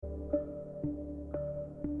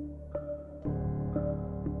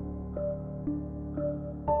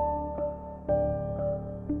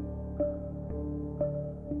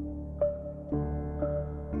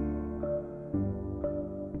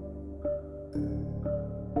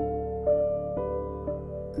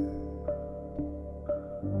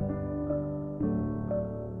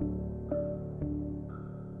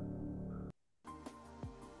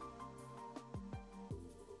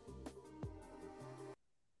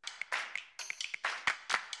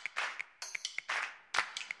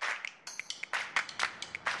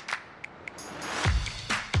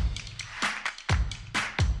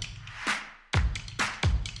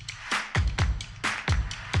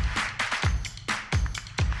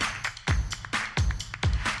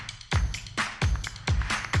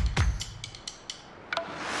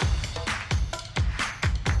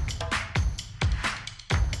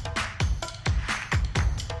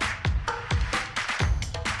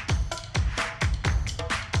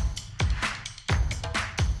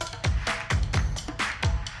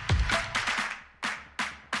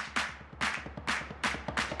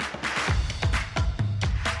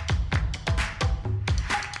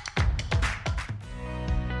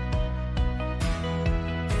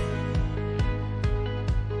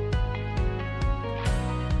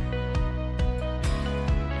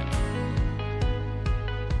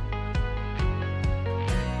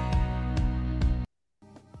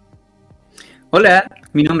Hola,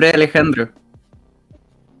 mi nombre es Alejandro.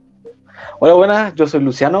 Hola, buenas, yo soy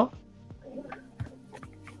Luciano.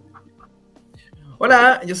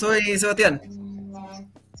 Hola, yo soy Sebastián.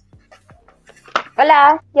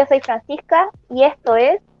 Hola, yo soy Francisca y esto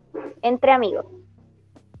es Entre Amigos.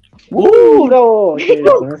 ¡Bravo!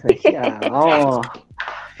 Con esa energía, vamos.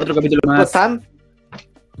 Otro capítulo ¿Cómo más. están?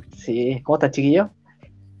 Sí, ¿cómo están, chiquillos?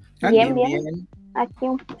 Bien. Aquí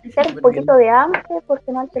un poquito de hambre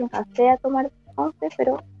porque no alcancé a tomar once,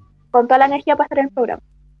 pero con toda la energía para estar en el programa.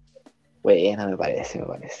 Bueno, me parece.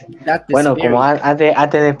 That is Bueno, very- como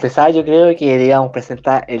antes de empezar, yo creo que deberíamos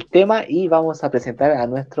presentar el tema y vamos a presentar a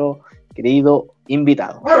nuestro querido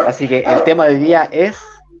invitado. Así que el tema de hoy día es...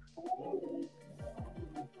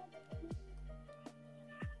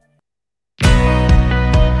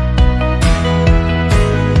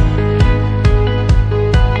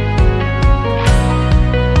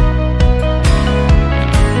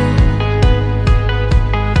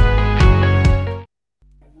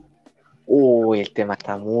 el tema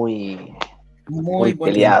está muy Muy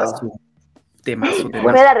buen peleado. Temazo.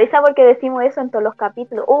 Bueno. Me da risa porque decimos eso en todos los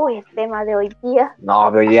capítulos. El tema de hoy día. No,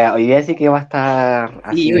 pero hoy día sí que va a estar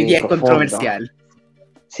así. Y hoy día es profundo. controversial.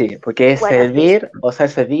 Sí, porque es Bueno, servir o ser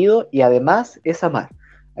servido y además es amar.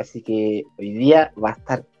 Así que hoy día va a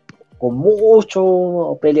estar con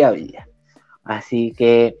mucho pelea hoy día. Así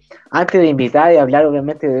que antes de invitar y hablar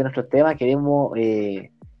obviamente de nuestro tema, queremos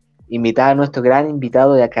invitar a nuestro gran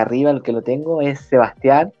invitado de acá arriba, el que lo tengo, es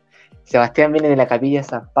Sebastián. Sebastián viene de la Capilla de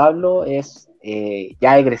San Pablo, es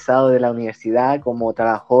ya egresado de la universidad como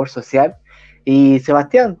trabajador social. Y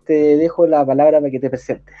Sebastián, te dejo la palabra para que te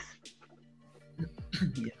presentes.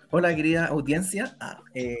 Hola, querida audiencia.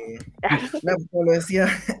 Como lo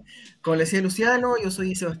decía Luciano, yo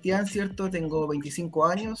soy Sebastián, ¿cierto? Tengo 25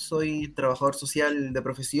 años, soy trabajador social de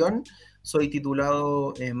profesión, soy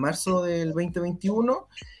titulado en marzo del 2021.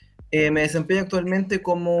 Me desempeño actualmente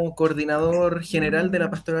como coordinador general de la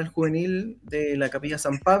Pastoral Juvenil de la Capilla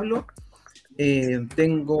San Pablo.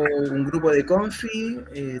 Tengo un grupo de confi,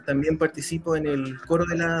 también participo en el coro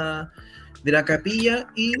de la capilla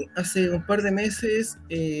y hace un par de meses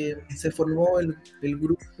se formó el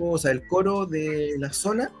grupo, o sea, el coro de la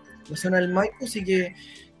zona del Maipo, así que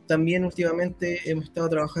también últimamente hemos estado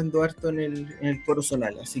trabajando harto en el coro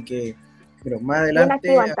zonal, así que, pero más adelante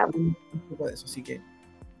un poco de eso, así que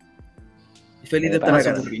feliz de estar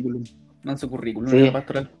acá. Manso currículum, sí. de la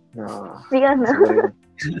pastoral. No.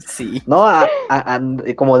 Sí. No,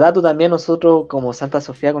 como dato también nosotros como Santa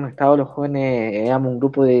Sofía Conectados los Jóvenes éramos un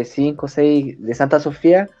grupo de 5 o 6 de Santa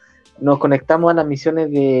Sofía, nos conectamos a las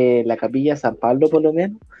misiones de la Capilla San Pablo por lo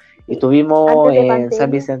menos y estuvimos en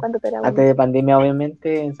San Vicente, antes de pandemia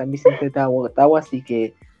obviamente, en San Vicente de Tagua, así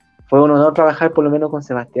que fue un honor trabajar por lo menos con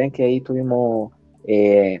Sebastián, que ahí tuvimos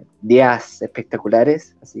días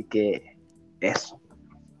espectaculares, así que eso.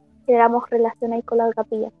 Generamos relación ahí con la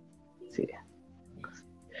capilla. Sí.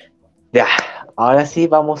 Ya, ahora sí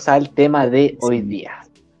vamos al tema de hoy día.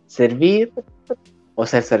 ¿Servir o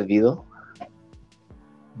ser servido?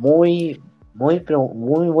 Muy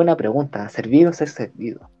buena pregunta. ¿Servir o ser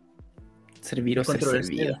servido? Servir o ser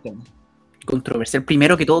servido. Controversial.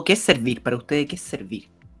 Primero que todo, ¿qué es servir? Para ustedes, ¿qué es servir?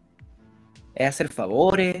 ¿Es hacer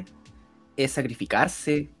favores? ¿Es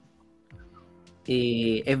sacrificarse?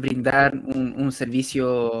 ¿Es brindar un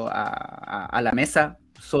servicio a la mesa?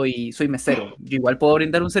 Soy mesero. Yo igual puedo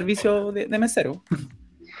brindar un servicio de mesero.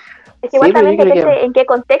 Es que igual también depende en qué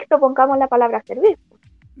contexto pongamos la palabra servir.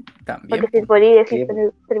 También. Porque si podéis decir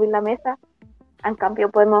servir la mesa, en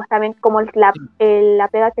cambio podemos también, como la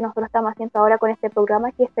pega que nosotros estamos haciendo ahora con este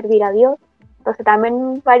programa, que es servir a Dios. Entonces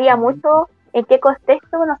también varía mucho en qué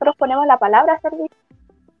contexto nosotros ponemos la palabra servir.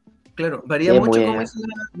 Claro, varía mucho, como dice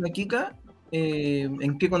la Kika,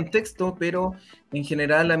 en qué contexto, pero en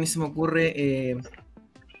general a mí se me ocurre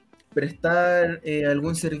prestar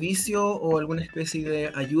algún servicio o alguna especie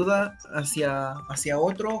de ayuda hacia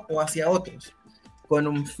otro o hacia otros, con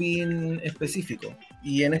un fin específico.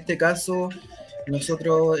 Y en este caso,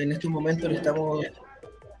 nosotros en estos momentos le estamos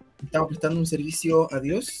prestando un servicio a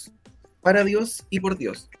Dios, para Dios y por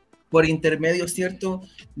Dios, por intermedio, ¿cierto?,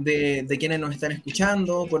 de quienes nos están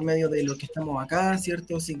escuchando, por medio de los que estamos acá,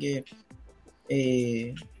 ¿cierto? Así que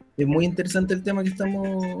es muy interesante el tema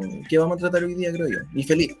que vamos a tratar hoy día, creo yo. Y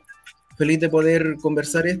feliz de poder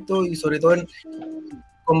conversar esto y sobre todo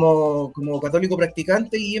como católico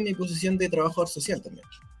practicante y en mi posición de trabajador social también.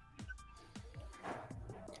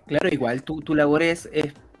 Claro, igual tu labor es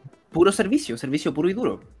puro servicio puro y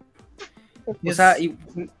duro. O sea,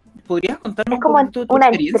 ¿podrías contarme un poco tu una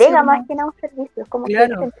entrega más que nada un servicio, es como que se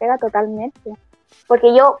entrega totalmente.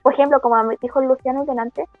 Porque yo, por ejemplo, como dijo Luciano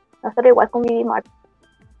delante, nosotros igual convivimos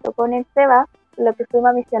con el Seba, lo que fuimos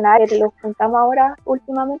a misionar, que lo juntamos ahora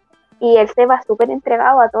últimamente, y el Seba es súper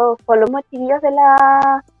entregado a todos, por los mochivillos de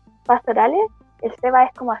las pastorales, el Seba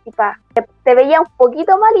es como así, te veía un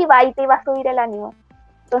poquito mal y va y te iba a subir el ánimo.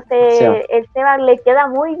 Entonces, sí, el Seba le queda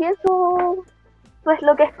muy bien pues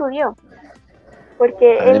lo que estudió,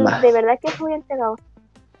 porque además, él de verdad que es muy entregado.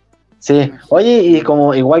 Sí, oye, y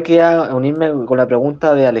como igual quería unirme con la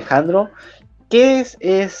pregunta de Alejandro, ¿qué es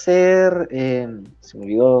ser, se me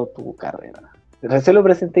olvidó tu carrera, recién lo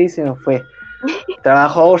presenté y se me fue,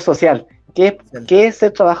 trabajador social? ¿Qué es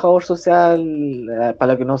ser trabajador social?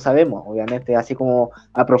 Para lo que no sabemos, obviamente, así como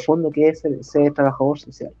a profundo, ¿qué es ser trabajador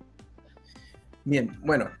social? Bien,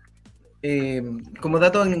 bueno, como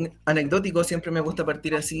dato anecdótico, siempre me gusta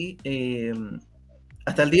partir así.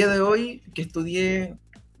 Hasta el día de hoy, que estudié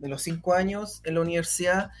de los 5 años en la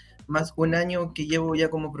universidad, más un año que llevo ya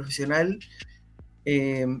como profesional,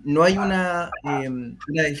 no hay una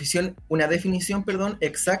definición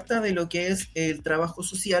exacta de lo que es el trabajo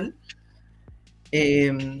social,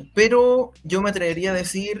 pero yo me atrevería a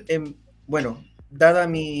decir, bueno, dada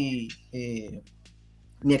mi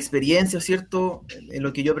experiencia, ¿cierto? En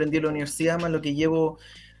lo que yo aprendí en la universidad, más lo que llevo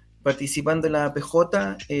participando en la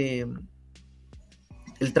PJ,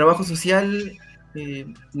 el trabajo social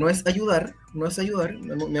no es ayudar,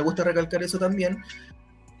 me gusta recalcar eso también,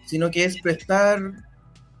 sino que es prestar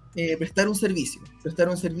un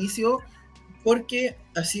servicio, porque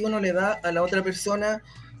así uno le da a la otra persona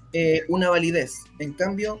una validez. En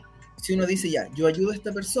cambio, si uno dice, ya, yo ayudo a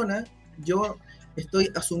esta persona, yo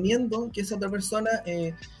estoy asumiendo que esa otra persona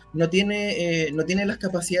no tiene las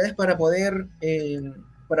capacidades para poder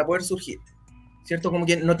surgir, ¿cierto? Como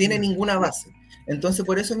que no tiene ninguna base. Entonces,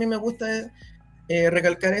 por eso a mí me gusta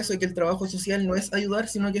recalcar eso, que el trabajo social no es ayudar,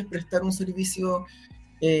 sino que es prestar un servicio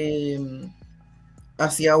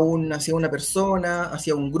hacia una persona,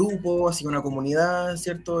 hacia un grupo, hacia una comunidad,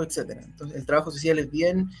 ¿cierto? Etcétera. Entonces, el trabajo social es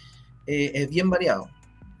bien variado.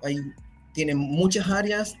 Tiene muchas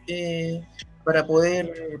áreas para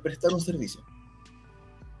poder prestar un servicio.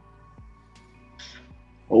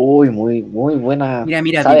 Uy, muy buena. Mira,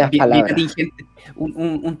 bien inteligente.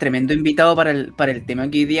 Un tremendo invitado para el tema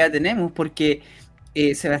que hoy día tenemos, porque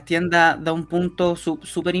Sebastián da un punto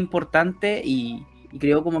súper importante y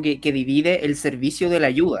creo como que divide el servicio de la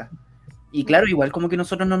ayuda. Y claro, igual como que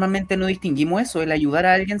nosotros normalmente no distinguimos eso. El ayudar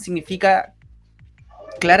a alguien significa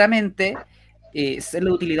claramente ser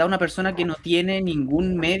de utilidad a una persona que no tiene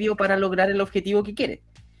ningún medio para lograr el objetivo que quiere.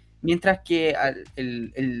 Mientras que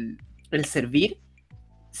el servir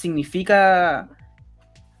significa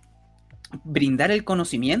brindar el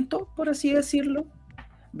conocimiento, por así decirlo.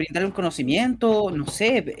 Brindar un conocimiento, no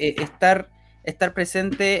sé, estar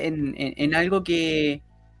presente en algo en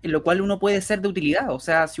lo cual uno puede ser de utilidad. O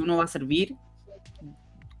sea, si uno va a servir,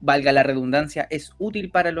 valga la redundancia, es útil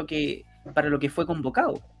para lo que fue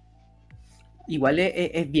convocado. Igual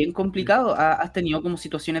es bien complicado. ¿Has tenido como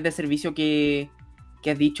situaciones de servicio que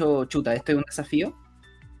has dicho, chuta, esto es un desafío?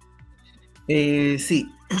 Sí.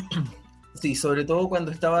 Sí, sobre todo cuando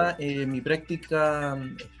estaba en mi práctica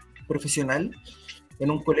profesional en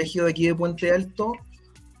un colegio de aquí de Puente Alto,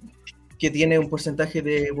 que tiene un porcentaje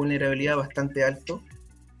de vulnerabilidad bastante alto,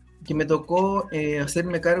 que me tocó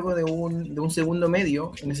hacerme cargo de un segundo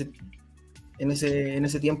medio en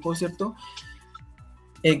ese tiempo, ¿cierto?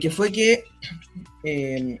 Que fue que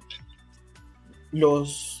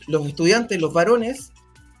los estudiantes, los varones,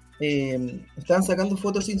 estaban sacando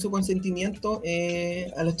fotos sin su consentimiento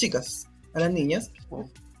a las chicas, a las niñas,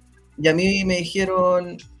 y a mí me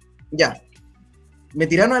dijeron, ya, me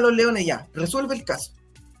tiraron a los leones, ya, resuelve el caso.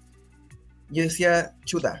 Yo decía,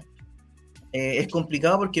 chuta, es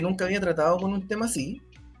complicado porque nunca había tratado con un tema así.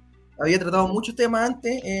 Había tratado muchos temas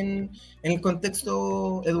antes en el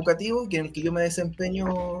contexto educativo, en el que yo me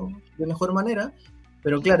desempeño de mejor manera,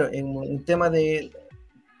 pero claro, en un tema de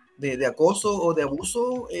acoso o de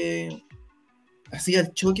abuso, así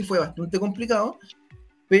el choque fue bastante complicado,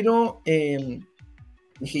 pero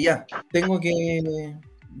dije, ya, tengo que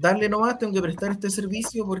darle nomás, tengo que prestar este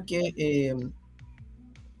servicio porque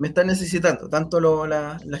me están necesitando, tanto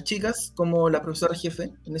las chicas como la profesora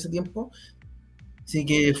jefe en ese tiempo. Así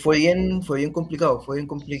que fue bien complicado.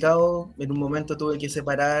 En un momento tuve que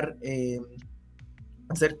separar,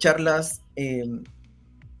 hacer charlas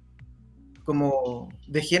como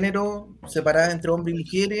de género, separadas entre hombres y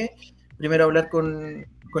mujeres. Primero hablar con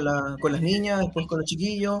las niñas, después con los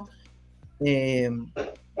chiquillos,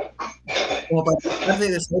 como para tratar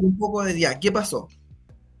de saber un poco de ya, ¿qué pasó?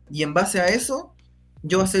 Y en base a eso,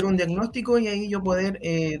 yo hacer un diagnóstico y ahí yo poder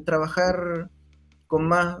trabajar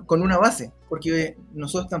con una base, porque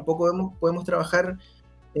nosotros tampoco podemos trabajar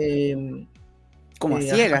como a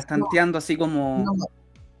ciegas, tanteando así como... No.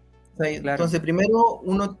 O sea, claro. Entonces primero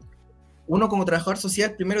uno como trabajador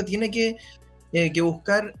social primero tiene que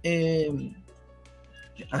buscar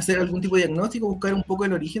hacer algún tipo de diagnóstico, buscar un poco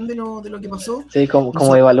el origen de lo que pasó. Sí,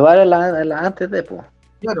 como evaluar antes de, pues.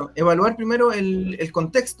 Claro, evaluar primero el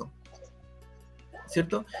contexto,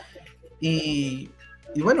 ¿cierto? Y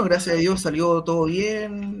bueno, gracias a Dios salió todo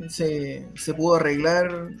bien, se pudo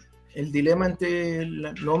arreglar el dilema entre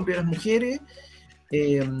los hombres y las mujeres.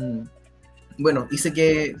 Bueno, hice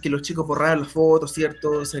que los chicos borraran las fotos,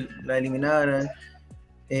 ¿cierto? Se las eliminaran.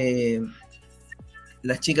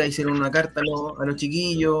 Las chicas hicieron una carta a los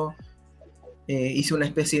chiquillos. Hice una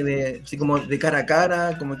especie de, así como de cara a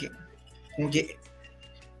cara, como que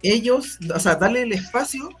ellos, o sea, darle el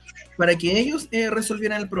espacio para que ellos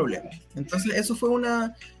resolvieran el problema. Entonces, ese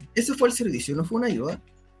fue el servicio, no fue una ayuda.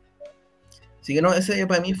 Así que no, ese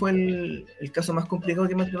para mí fue el caso más complicado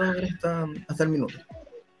que me ha tocado ver hasta el minuto.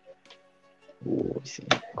 Sí.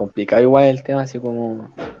 Complicado igual el tema, así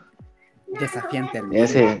como... Desafiante.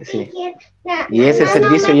 Ese, sí. Y ese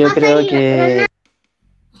servicio yo creo que...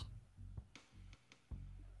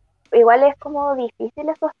 Igual es como difícil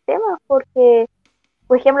esos temas, porque,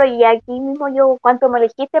 por ejemplo, y aquí mismo yo, cuando me lo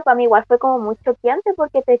dijiste, para mí igual fue como muy choqueante,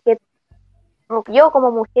 porque yo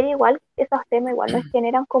como mujer igual, esos temas igual nos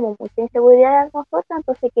generan como mucha inseguridad a nosotras,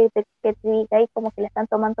 entonces que te digáis como que le están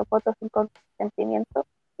tomando fotos sin consentimiento,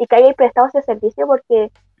 y que hayáis prestado ese servicio, porque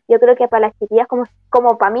yo creo que para las chiquillas,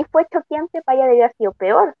 como para mí fue choqueante, para ella debió haber sido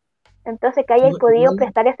peor. Entonces que hayáis podido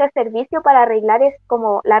prestar ese servicio para arreglar es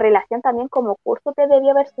como la relación también como curso te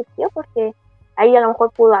debió haber surgido, porque ahí a lo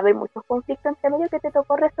mejor pudo haber muchos conflictos entre medio que te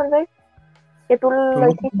tocó resolver, que tú lo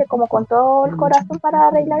hiciste como con todo el corazón para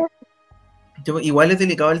arreglar eso. Igual es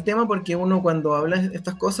delicado el tema, porque uno cuando habla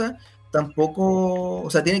estas cosas tampoco, o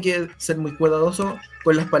sea, tiene que ser muy cuidadoso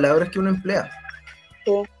con las palabras que uno emplea.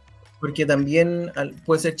 Sí. Porque también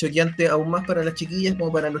puede ser choqueante aún más para las chiquillas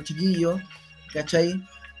como para los chiquillos, ¿cachai?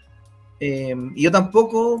 Y yo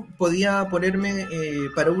tampoco podía ponerme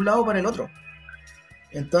para un lado o para el otro.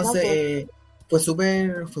 Entonces fue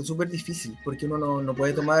súper difícil, porque uno no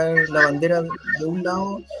puede tomar la bandera de un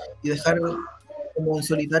lado y dejar como un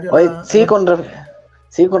solitario.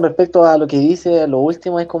 Sí, con respecto a lo que dice, lo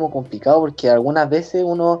último es como complicado, porque algunas veces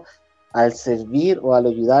uno al servir o al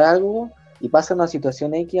ayudar algo y pasa una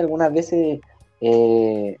situación X, algunas veces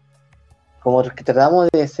como que tratamos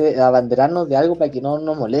de abanderarnos de algo para que no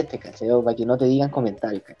nos moleste, ¿cachai? O para que no te digan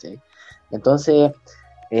comentarios, ¿cachai? Entonces,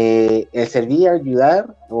 el servir,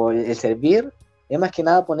 ayudar, o el servir, es más que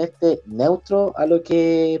nada ponerte neutro a lo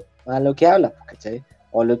que hablas, ¿cachai?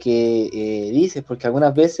 O lo que dices, porque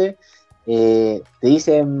algunas veces te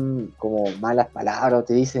dicen como malas palabras,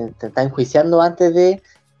 te están enjuiciando antes de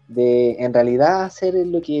en realidad hacer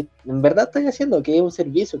lo que en verdad estás haciendo, que es un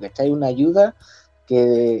servicio, ¿cachai? Una ayuda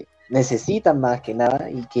que necesitan más que nada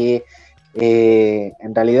y que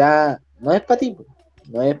en realidad no es para ti,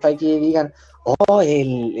 no es para que digan, oh,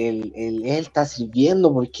 él está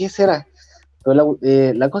sirviendo, ¿por qué será? Pero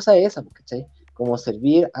la cosa es esa, ¿cachai? Como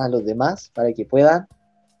servir a los demás para que puedan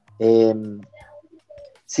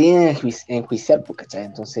sin enjuiciar, ¿cachai?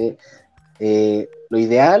 Entonces lo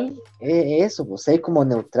ideal es eso, pues es como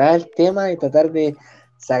neutral el tema y tratar de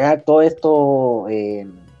sacar todo esto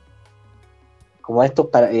como esto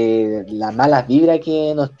para las malas vibras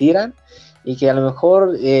que nos tiran, y que a lo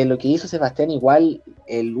mejor lo que hizo Sebastián, igual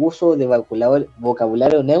el uso de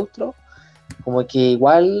vocabulario neutro, como que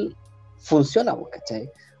igual funciona, ¿cachai?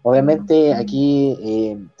 Obviamente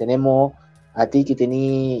aquí tenemos a ti que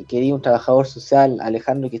eres un trabajador social,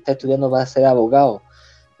 Alejandro que está estudiando para ser abogado,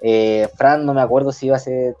 Fran no me acuerdo si iba a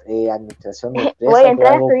ser administración de empresas. Voy a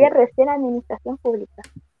entrar a estudiar recién administración pública.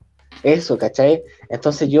 Eso, ¿cachai?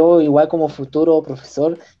 Entonces yo igual como futuro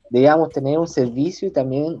profesor debíamos tener un servicio y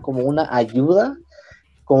también como una ayuda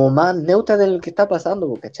como más neutra de lo que está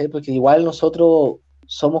pasando, ¿cachai? Porque igual nosotros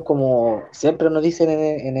somos como, siempre nos dicen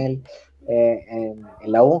en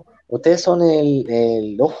la U, ustedes son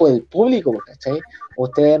el ojo del público, ¿cachai?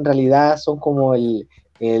 Ustedes en realidad son como el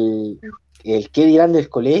qué dirán del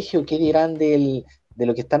colegio, qué dirán de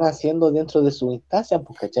lo que están haciendo dentro de su instancia,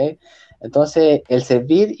 ¿cachai? Entonces, el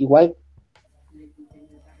servir igual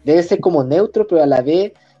debe ser como neutro, pero a la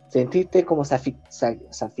vez sentirte como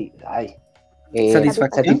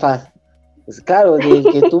pues claro, de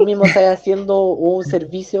que tú mismo estás haciendo un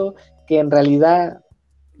servicio que en realidad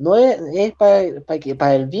no es para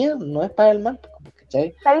el bien, no es para el mal,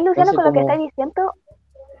 ¿cachai? ¿Sabes, Luciano, con lo que estás diciendo?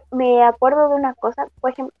 Me acuerdo de una cosa,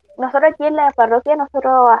 por ejemplo, nosotros aquí en la parroquia,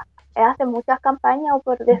 nosotros hacen muchas campañas, o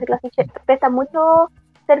por decirlo así, prestan muchos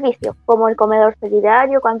servicios, como el comedor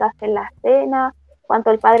solidario, cuando hacen la cena,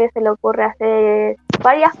 cuando el padre se le ocurre hacer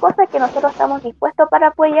varias cosas que nosotros estamos dispuestos para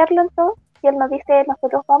apoyarlo en todo. Si él nos dice,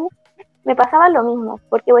 nosotros vamos. Me pasaba lo mismo,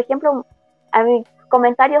 porque, por ejemplo, a mis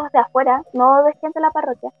comentarios de afuera, no de gente de la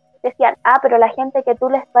parroquia, decían, pero la gente que tú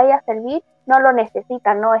les vayas a servir no lo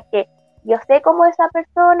necesitan, no, es que yo sé cómo esa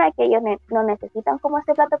persona, que ellos no necesitan como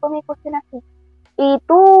ese plato de comida y cuestión así. Y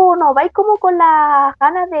tú no vais como con las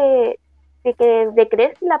ganas de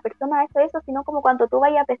creer que la persona hace eso, sino como cuando tú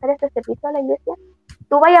vayas a prestar este servicio a la iglesia,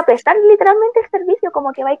 tú vayas a prestar literalmente el servicio,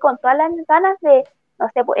 como que vais con todas las ganas de, no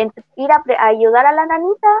sé, ir a ayudar a la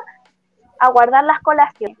nanita a guardar las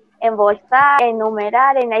colaciones, embolsar,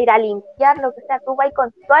 enumerar, en ir a limpiar, lo que sea. Tú vas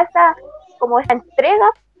con toda esa, como esa entrega,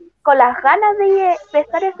 con las ganas de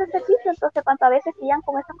prestar ese servicio. Entonces, cuando a veces sigan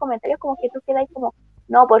como esos comentarios, como que tú quedas como,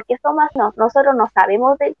 no, porque eso más no, nosotros no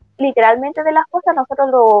sabemos literalmente de las cosas, nosotros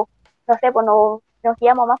no sé, pues nos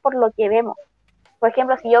guiamos más por lo que vemos. Por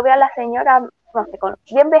ejemplo, si yo veo a la señora, no sé,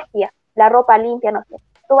 bien vestida, la ropa limpia, no sé,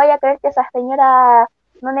 tú vayas a creer que esa señora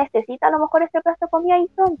no necesita a lo mejor ese plato de comida y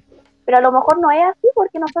son, pero a lo mejor no es así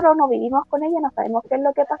porque nosotros no vivimos con ella, no sabemos qué es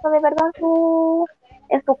lo que pasa de verdad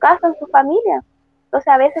en su casa, en su familia. Entonces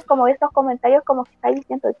a veces como esos comentarios como que estáis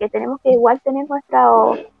diciendo que tenemos que igual tener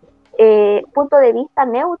nuestro punto de vista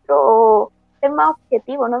neutro o ser más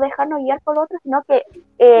objetivo, no dejarnos guiar por otros, sino que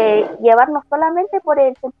llevarnos solamente por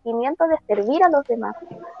el sentimiento de servir a los demás,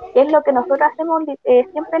 que es lo que nosotros hacemos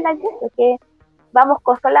siempre en la iglesia, que vamos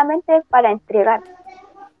solamente para entregar.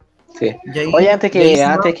 Sí. Oye, antes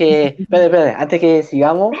que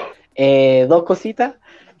sigamos, dos cositas.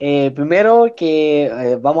 Primero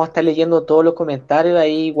que vamos a estar leyendo todos los comentarios,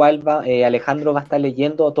 ahí igual Alejandro va a estar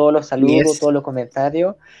leyendo todos los saludos, todos los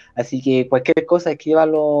comentarios, así que cualquier cosa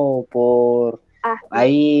escríbalo por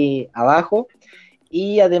ahí abajo.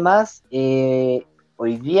 Y además,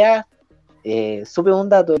 hoy día supe un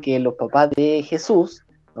dato que los papás de Jesús,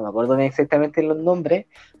 no me acuerdo bien exactamente los nombres,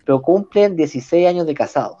 pero cumplen 16 años de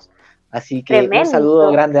casados. Así que un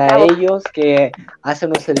saludo grande a ellos que hacen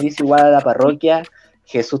un servicio igual a la parroquia.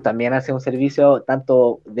 Jesús también hace un servicio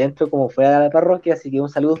tanto dentro como fuera de la parroquia, así que un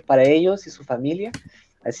saludo para ellos y su familia.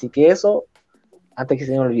 Así que eso, antes que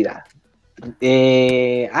se me olvide.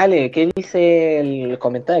 Ale, ¿qué dice el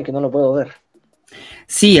comentario? Que no lo puedo ver.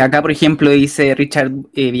 Sí, acá por ejemplo dice Richard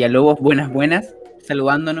Villalobos, buenas,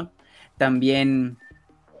 saludándonos. También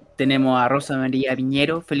tenemos a Rosa María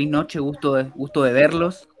Piñero, feliz noche, gusto de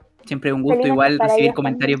verlos. Siempre un gusto igual recibir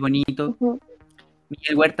comentarios bonitos.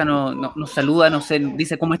 Miguel Huerta nos saluda, no sé,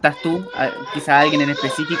 dice ¿cómo estás tú? Quizá a alguien en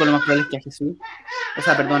específico, lo más probable es que a Jesús. O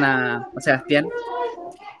sea, perdona, a Sebastián.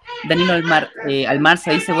 Danilo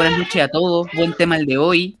Almarza dice buenas noches a todos, buen tema el de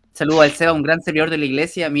hoy. Saludo al Seba, un gran servidor de la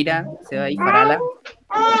iglesia. Mira, Seba ahí, Farala.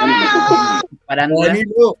 Parándula.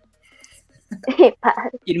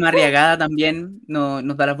 Irma Arriagada también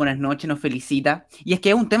nos da las buenas noches, nos felicita. Y es que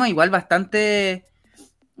es un tema igual bastante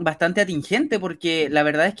atingente, porque la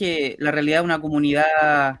verdad es que la realidad de una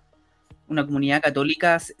comunidad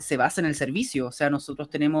católica se basa en el servicio. O sea, nosotros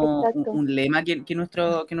tenemos un lema que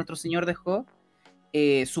nuestro Señor dejó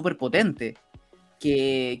súper potente,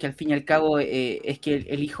 que al fin y al cabo es que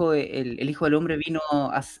el Hijo del Hombre vino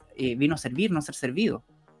a servir, no a ser servido.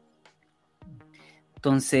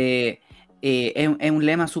 Entonces es un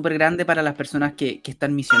lema súper grande para las personas que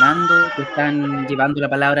están misionando, que están llevando la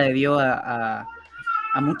palabra de Dios a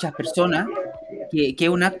muchas personas, que es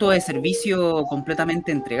un acto de servicio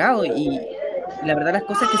completamente entregado. Y la verdad las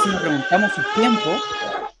cosas es que si nos remontamos sus tiempos,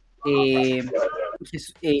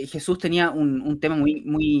 Jesús tenía un tema muy,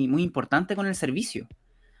 muy, muy importante con el servicio.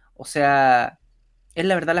 O sea, él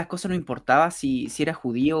la verdad las cosas no importaba si era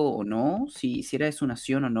judío o no, si era de su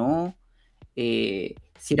nación o no,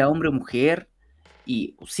 si era hombre o mujer,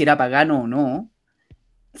 y si era pagano o no,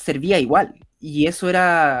 servía igual. Y eso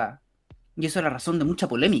era razón de mucha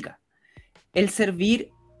polémica. El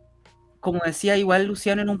servir, como decía igual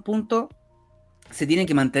Luciano en un punto, se tiene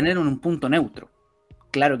que mantener en un punto neutro.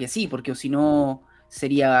 Claro que sí, porque si no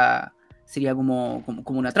sería como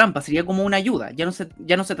una trampa, sería como una ayuda, ya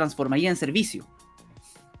no se transformaría en servicio.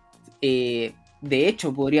 De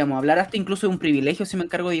hecho, podríamos hablar hasta incluso de un privilegio si me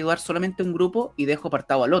encargo de ayudar solamente a un grupo y dejo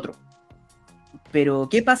apartado al otro. Pero,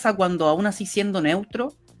 ¿qué pasa cuando aún así siendo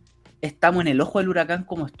neutro, estamos en el ojo del huracán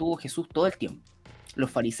como estuvo Jesús todo el tiempo? Los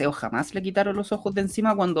fariseos jamás le quitaron los ojos de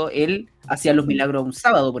encima cuando él hacía los milagros un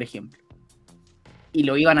sábado, por ejemplo. Y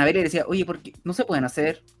lo iban a ver y decían, oye, ¿por qué no se pueden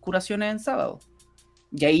hacer curaciones en sábado?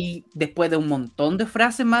 Y ahí, después de un montón de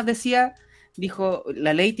frases más, dijo,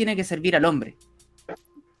 la ley tiene que servir al hombre.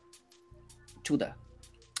 Chuta.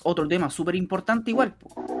 otro tema súper importante igual,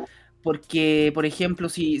 porque, por ejemplo,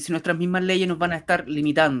 si nuestras mismas leyes nos van a estar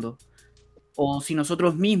limitando, o si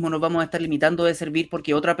nosotros mismos nos vamos a estar limitando de servir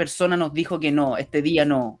porque otra persona nos dijo que no, este día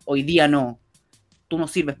no, hoy día no, tú no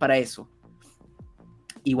sirves para eso.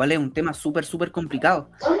 Igual es un tema súper, súper complicado.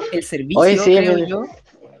 El servicio, Oye, sí, creo yo...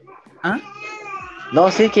 ¿Ah?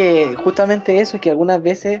 No, sí, que justamente eso, que algunas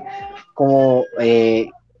veces, como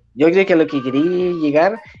yo creo que a lo que quería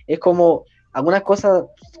llegar es como algunas cosas,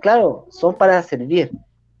 claro, son para servir,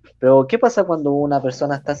 pero ¿qué pasa cuando una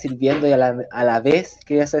persona está sirviendo y a la vez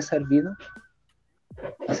quiere ser servido?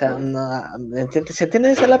 O sea, ¿se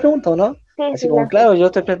entiende esa es la pregunta o no? Sí, Así sí, como, ya. claro, yo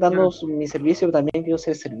estoy prestando mi servicio, pero también quiero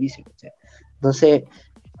ser servicio. O sea, entonces,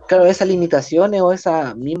 claro, esas limitaciones o ese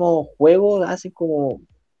mismo juego hacen como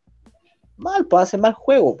mal, pues hace mal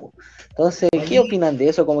juego, pues. Entonces, ¿qué opinan de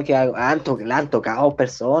eso? Como que le han tocado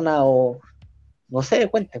personas o no sé,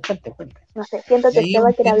 cuente. No sé, siento que Hay Seba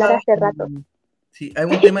un quiere hablar hace rato. Sí, hay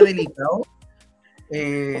un tema delicado,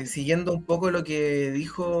 siguiendo un poco lo que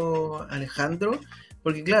dijo Alejandro,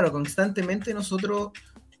 porque claro, constantemente nosotros,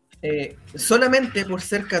 solamente por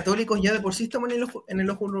ser católicos ya de por sí estamos en el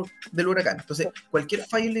ojo del huracán. Entonces, cualquier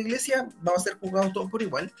fallo en la iglesia vamos a ser juzgados todos por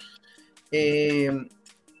igual.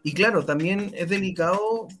 Y claro, también es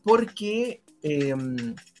delicado porque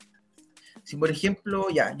si por ejemplo,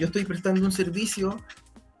 ya, yo estoy prestando un servicio,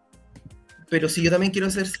 pero si yo también quiero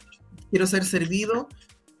ser servido,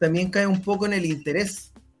 también cae un poco en el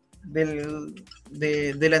interés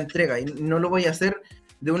de la entrega, y no lo voy a hacer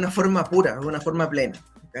de una forma pura, de una forma plena,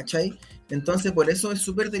 ¿cachai? Entonces por eso es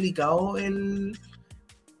súper delicado el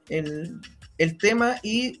tema,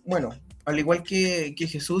 y bueno, al igual que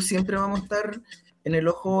Jesús, siempre vamos a estar en el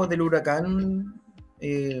ojo del huracán,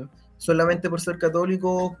 solamente por ser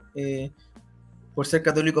católicos,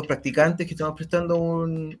 practicantes que estamos prestando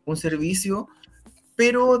un servicio,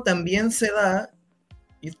 pero también se da,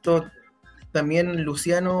 y esto también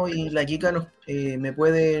Luciano y la Kika me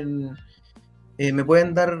pueden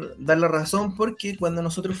dar la razón, porque cuando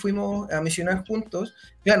nosotros fuimos a misionar juntos,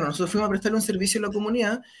 claro, nosotros fuimos a prestarle un servicio a la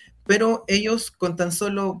comunidad, pero ellos con tan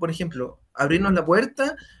solo, por ejemplo, abrirnos la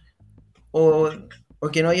puerta o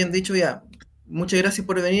que nos hayan dicho ya, muchas gracias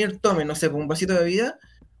por venir, tome, no sé, un vasito de bebida,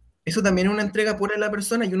 eso también es una entrega pura de la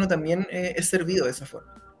persona y uno también es servido de esa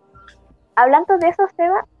forma. Hablando de eso,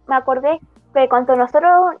 Seba, me acordé que cuando nosotros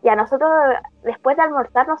después de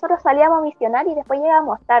almorzar, nosotros salíamos a misionar y después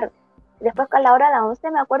llegamos tarde. Después a la hora de las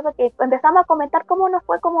 11 me acuerdo que empezamos a comentar cómo nos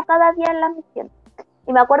fue como cada día en la misión.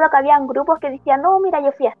 Y me acuerdo que habían grupos que decían, no, mira,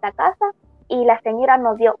 yo fui a esta casa y la señora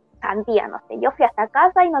nos dio sandía, no sé, yo fui a esta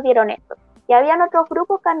casa y nos dieron esto. Y habían otros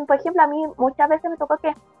grupos que, por ejemplo, a mí muchas veces me tocó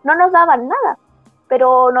que no nos daban nada,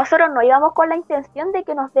 pero nosotros no íbamos con la intención de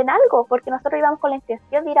que nos den algo, porque nosotros íbamos con la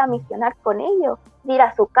intención de ir a misionar con ellos, de ir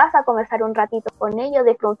a su casa a conversar un ratito con ellos,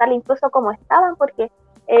 de preguntarle incluso cómo estaban, porque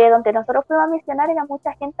donde nosotros fuimos a misionar era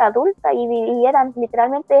mucha gente adulta y eran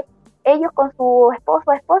literalmente ellos con su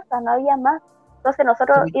esposo o esposa, no había más. Entonces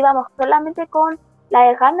nosotros íbamos solamente con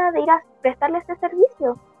la gana de ir a prestarle ese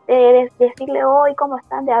servicio, de decirle hoy cómo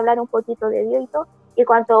están, de hablar un poquito de Dios y todo. Y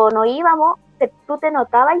cuando nos íbamos, tú te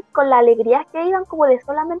notabas con la alegría que iban, como de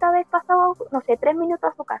solamente haber pasado, no sé, 3 minutos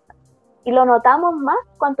a su casa. Y lo notamos más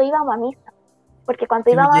cuando íbamos a misa, porque cuando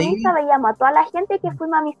íbamos a misa veíamos a toda la gente que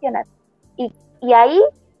fuimos a misionar. Y ahí,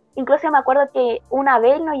 incluso me acuerdo que una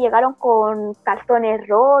vez nos llegaron con calzones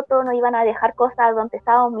rotos, nos iban a dejar cosas donde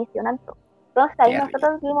estábamos misionando. Entonces ahí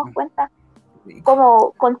nosotros nos dimos cuenta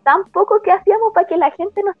como con tan poco que hacíamos para que la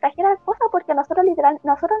gente nos trajera cosas, porque nosotros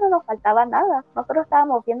no nos faltaba nada, nosotros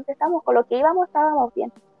estábamos bien, con lo que íbamos estábamos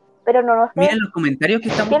bien, pero no sé. Miren los comentarios que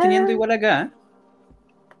estamos teniendo igual acá.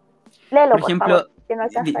 Léelo, por ejemplo, favor, que no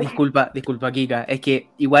disculpa Kika, es que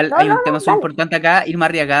igual hay un tema súper importante acá. Irma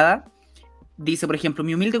Arriagada dice, por ejemplo,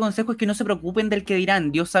 mi humilde consejo es que no se preocupen del que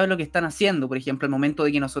dirán, Dios sabe lo que están haciendo, por ejemplo, al momento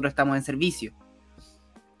de que nosotros estamos en servicio.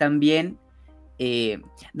 También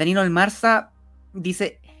Danilo Almarza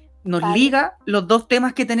dice, nos liga los dos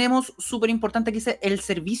temas que tenemos súper importantes, que dice, el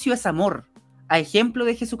servicio es amor, a ejemplo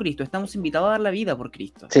de Jesucristo, estamos invitados a dar la vida por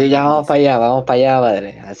Cristo. Sí, ya vamos para allá,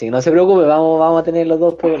 padre, así que no se preocupe, vamos a tener los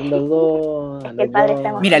dos.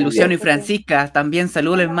 Mira, Luciano y Francisca también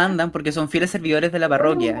saludos les mandan, porque son fieles servidores de la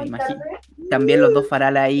parroquia, imagínate. También los dos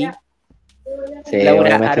Farala ahí. Sí,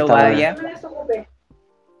 Laura Arobadia.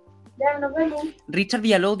 Richard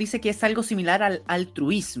Villalobos dice que es algo similar al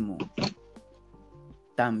altruismo.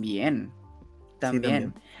 También. Sí,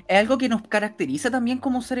 también. Es algo que nos caracteriza también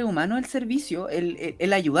como seres humanos, el servicio,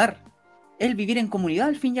 el ayudar, el vivir en comunidad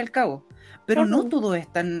al fin y al cabo. Pero no todos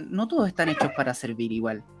están hechos para servir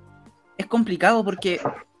igual. Es complicado porque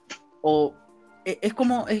o es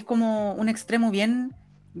como un extremo bien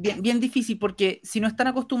difícil, porque si no están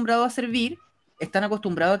acostumbrados a servir, ¿están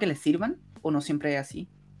acostumbrados a que les sirvan? ¿O no siempre es así?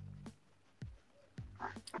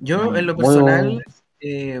 Yo, en lo personal,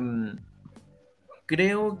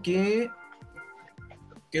 creo que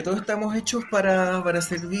todos estamos hechos para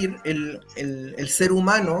servir. El ser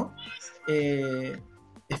humano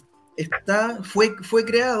fue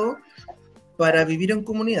creado para vivir en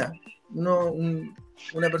comunidad.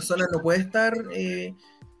 Una persona no puede estar, de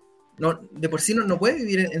por sí no puede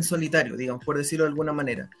vivir en solitario, digamos, por decirlo de alguna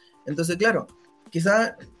manera. Entonces, claro,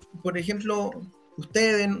 quizá, por ejemplo,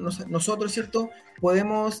 ustedes, nosotros, ¿cierto?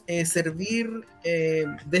 Podemos servir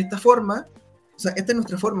de esta forma. O sea, esta es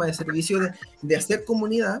nuestra forma de servicio, de hacer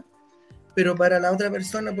comunidad, pero para la otra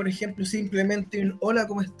persona, por ejemplo, simplemente un hola,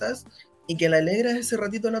 ¿cómo estás? Y que le alegras ese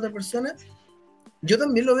ratito a la otra persona, yo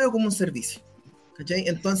también lo veo como un servicio, ¿cachai?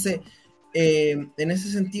 Entonces, en ese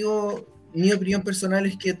sentido, mi opinión personal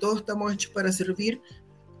es que todos estamos hechos para servir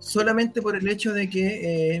solamente por el hecho de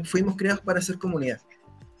que fuimos creados para hacer comunidad.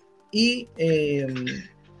 Y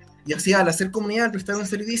así, al hacer comunidad, al prestar un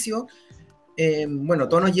servicio, bueno,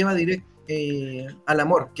 todo nos lleva directo al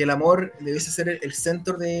amor, que el amor debe ser el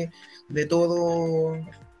centro de todo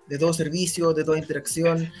servicio, de toda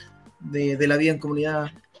interacción, de la vida en comunidad.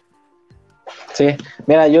 Sí,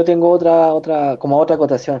 mira, yo tengo otra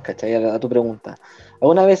acotación, ¿cachai? A tu pregunta.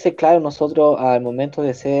 Algunas veces, claro, nosotros al momento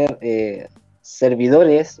de ser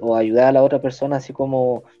servidores o ayudar a la otra persona, así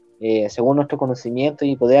como según nuestro conocimiento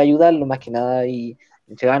y poder ayudarlo más que nada y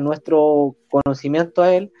entregar nuestro conocimiento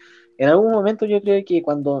a él, en algún momento yo creo que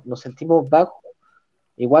cuando nos sentimos bajos,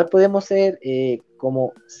 igual podemos ser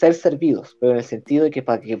como ser servidos, pero en el sentido de que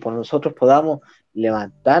para que por nosotros podamos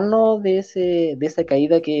levantarnos de esa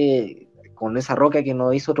caída con esa roca que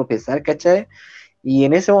nos hizo tropezar, ¿cachai? Y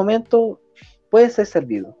en ese momento puede ser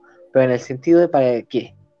servido, pero en el sentido de ¿para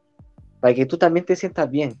qué? Para que tú también te sientas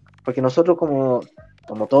bien, porque nosotros como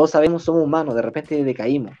todos sabemos somos humanos, de repente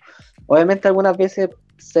decaímos. Obviamente algunas veces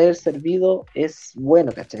ser servido es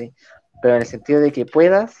bueno, ¿cachai? Pero en el sentido de que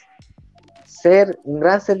puedas ser un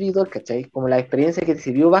gran servidor, ¿cachai? Como la experiencia que te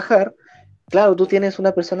sirvió bajar, claro, tú tienes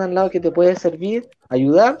una persona al lado que te puede servir,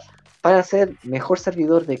 ayudar, para ser mejor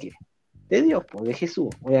servidor de qué? De Dios, pues, de Jesús,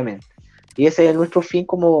 obviamente. Y ese es nuestro fin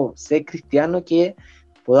como ser cristiano, que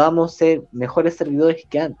podamos ser mejores servidores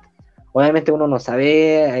que antes. Obviamente uno no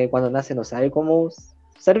sabe, cuando nace no sabe cómo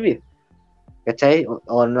servir, ¿cachai?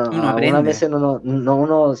 O no, algunas veces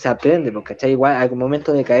uno se aprende, porque, ¿cachai? Igual al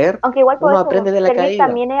momento de caer, aunque igual uno aprende de la caída.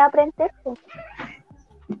 También es aprender.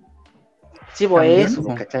 Sí, pues también, eso,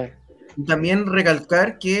 ¿cachai? También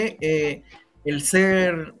recalcar que el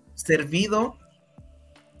ser servido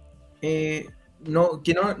que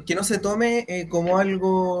no se tome como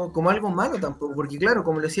algo malo tampoco, porque claro,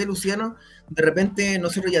 como le decía Luciano, de repente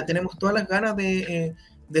nosotros ya tenemos todas las ganas de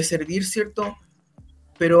servir, ¿cierto?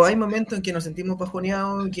 Pero hay momentos en que nos sentimos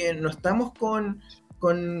bajoneados, que no estamos con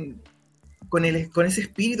ese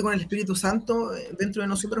espíritu, con el Espíritu Santo dentro de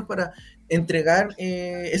nosotros para entregar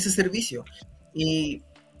ese servicio. Y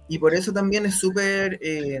por eso también es súper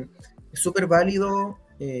válido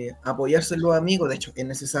apoyarse en los amigos. De hecho, es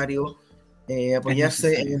necesario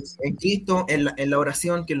apoyarse en Cristo, en la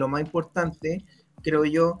oración, que es lo más importante, creo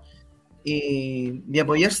yo, y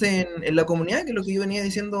apoyarse en la comunidad, que es lo que yo venía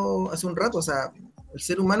diciendo hace un rato. O sea, el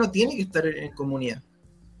ser humano tiene que estar en comunidad.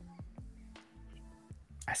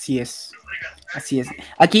 Así es.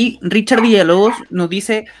 Aquí Richard Villalobos nos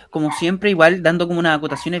dice, como siempre, igual dando como unas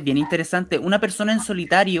acotaciones bien interesantes, una persona en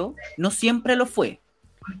solitario no siempre lo fue.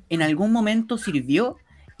 En algún momento sirvió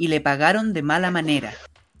y le pagaron de mala manera.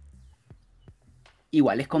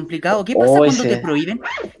 Igual es complicado. ¿Qué pasa cuando te prohíben?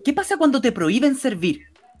 ¿Qué pasa cuando te prohíben servir?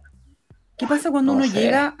 ¿Qué pasa cuando uno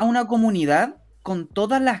llega a una comunidad con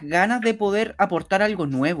todas las ganas de poder aportar algo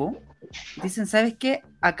nuevo? Y dicen, ¿sabes qué?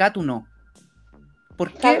 Acá tú no.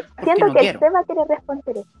 ¿Por qué? Porque siento no que quiero. Seba quiere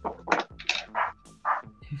responder eso.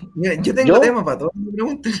 Mira, yo tengo tema para todas mis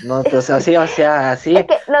preguntas. No, entonces así. Es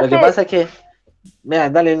que, lo que pasa es que, mira,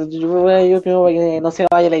 dale, yo primero para que no se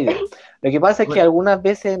vaya la idea. Lo que pasa es que algunas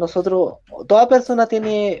veces nosotros, toda persona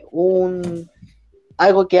tiene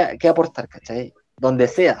algo que aportar, ¿cachai? Donde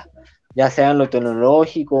sea, ya sea en lo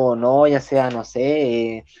tecnológico o no, ya sea, no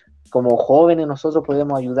sé, como jóvenes nosotros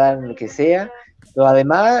podemos ayudar en lo que sea, pero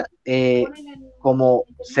además, como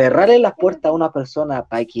cerrarle las puertas a una persona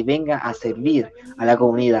para que venga a servir a la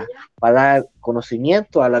comunidad, para dar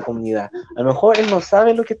conocimiento a la comunidad. A lo mejor él no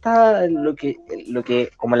sabe lo que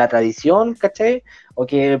como la tradición, ¿cachai? O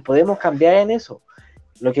que podemos cambiar en eso.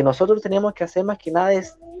 Lo que nosotros tenemos que hacer más que nada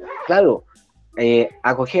es, claro,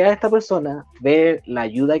 acoger a esta persona, ver la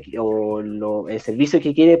ayuda el servicio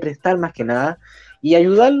que quiere prestar más que nada, y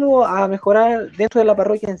ayudarlo a mejorar dentro de la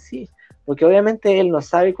parroquia en sí, porque obviamente él no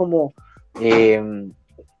sabe cómo,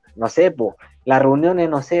 no sé, las reuniones,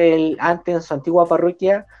 no sé, él antes en su antigua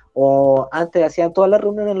parroquia, o antes hacían todas las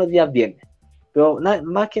reuniones los días viernes, pero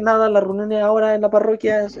más que nada las reuniones ahora en la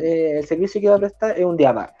parroquia, el servicio que va a prestar es un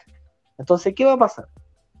día más. Entonces, ¿qué va a pasar?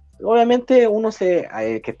 Obviamente uno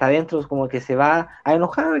que está dentro como que se va a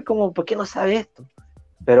enojar, como, ¿por qué no sabe esto?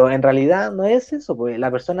 Pero en realidad no es eso, porque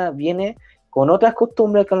la persona viene con otras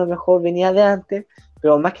costumbres que a lo mejor venía de antes,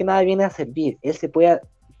 pero más que nada viene a servir.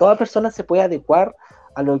 Toda persona se puede adecuar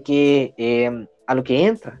a lo que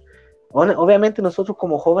entra. Obviamente nosotros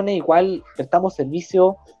como jóvenes igual prestamos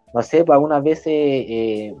servicio, no sé, pues algunas veces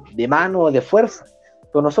de mano o de fuerza,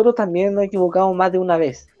 pero nosotros también nos equivocamos más de una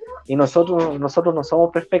vez. Y nosotros no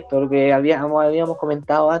somos perfectos, lo que habíamos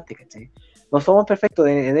comentado antes, ¿cachai? No somos perfectos,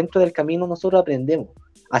 dentro del camino nosotros aprendemos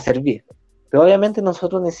a servir. Pero obviamente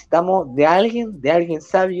nosotros necesitamos de alguien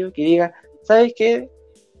sabio que diga, ¿sabes qué?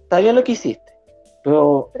 Está bien lo que hiciste,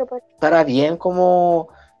 pero estará bien como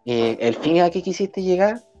el fin a que quisiste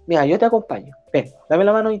llegar. Mira, yo te acompaño, ven, dame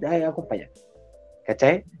la mano y acompaña,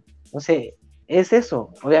 ¿cachai? Entonces, es eso.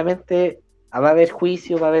 Obviamente va a haber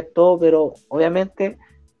juicio, va a haber todo, pero obviamente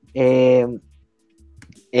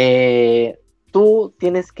tú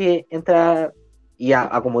tienes que entrar y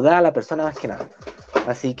acomodar a la persona más que nada.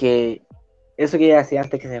 Así que eso quería decir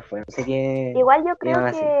antes que se fue. Igual yo creo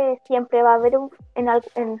que siempre va a haber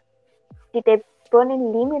si te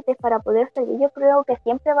ponen límites para poder servir, yo creo que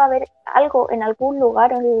siempre va a haber algo en algún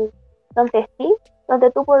lugar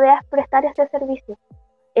donde tú puedas prestar ese servicio.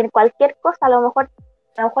 En cualquier cosa, a lo mejor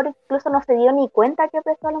incluso no se dio ni cuenta que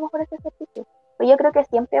prestó a lo mejor ese servicio. Pero yo creo que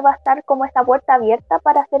siempre va a estar como esta puerta abierta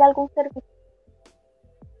para hacer algún servicio.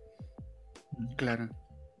 Claro.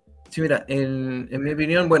 Sí, mira, en mi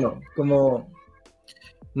opinión, bueno, como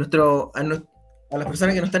a las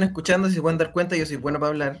personas que nos están escuchando, si se pueden dar cuenta, yo soy bueno para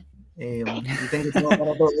hablar y tengo tiempo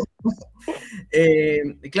para todo.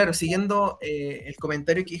 Claro, siguiendo el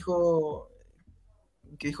comentario que dijo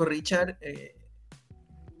Richard,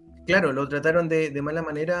 claro, lo trataron de mala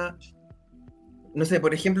manera. No sé,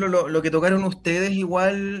 por ejemplo, lo que tocaron ustedes,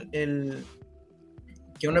 igual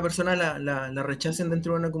que a una persona la rechacen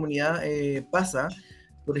dentro de una comunidad pasa.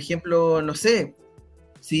 Por ejemplo, no sé,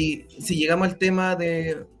 si llegamos al tema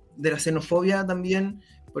de la xenofobia también,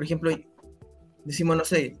 por ejemplo, decimos, no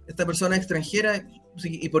sé, esta persona extranjera,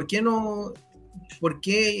 ¿y por qué no? ¿Por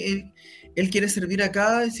qué él quiere servir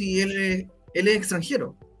acá si él es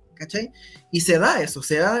extranjero? ¿Cachai? Y se da eso,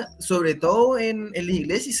 se da sobre todo en la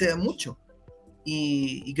iglesia y se da mucho.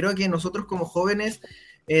 Y creo que nosotros como jóvenes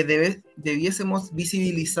debiésemos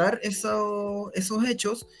visibilizar esos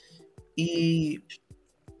hechos y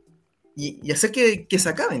hacer que se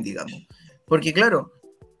acaben, digamos. Porque claro,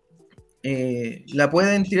 la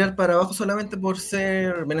pueden tirar para abajo solamente por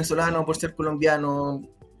ser venezolano, por ser colombiano,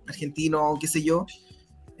 argentino, qué sé yo.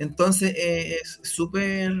 Entonces es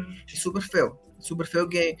súper feo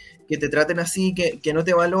que te traten así, que no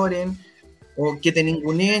te valoren, o que te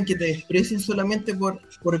ninguneen, que te desprecien solamente por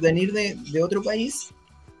venir de otro país.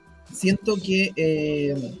 Siento que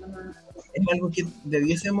es algo que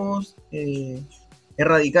debiésemos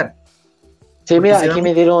erradicar. Sí, mira, aquí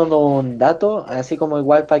me dieron un dato, así como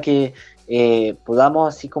igual para que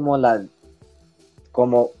podamos así como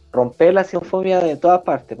romper la xenofobia de todas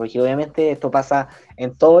partes, porque obviamente esto pasa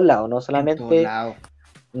en todos lados, no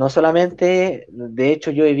solamente, de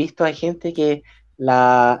hecho yo he visto a gente que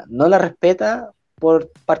no la respeta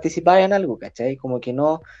por participar en algo, ¿cachai? Como que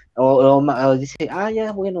no, o dice,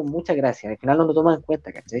 ya, bueno, muchas gracias, al final no lo toman en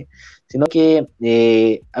cuenta, ¿cachai? Sino que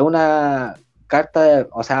hay una carta,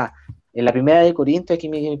 o sea, en la primera de Corintios, aquí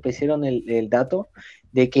me pusieron el dato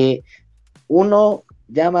de que uno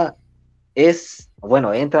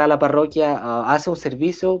entra a la parroquia, hace un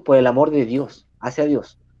servicio por el amor de Dios, hacia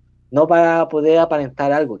Dios, no para poder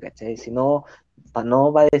aparentar algo, ¿cachai? Sino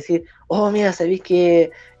no va a decir, mira, ¿sabéis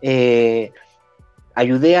que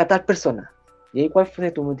ayudé a tal persona? ¿Y cuál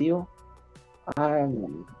fue tu motivo?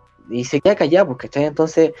 Y se queda callado, pues, ¿cachai?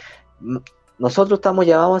 Entonces, nosotros estamos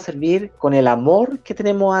llamados a servir con el amor que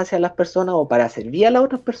tenemos hacia las personas o para servir a las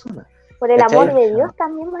otras personas. Por el ¿cachai? Amor de Dios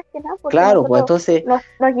también, más que nada. Porque claro, pues entonces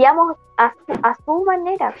nos guiamos a su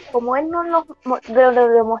manera, como Él nos lo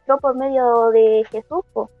demostró por medio de Jesús.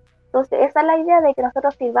 Pues. Entonces, esa es la idea de que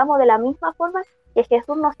nosotros sirvamos de la misma forma que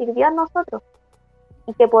Jesús nos sirvió a nosotros.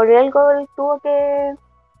 Y que por algo Él tuvo que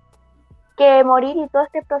morir y todo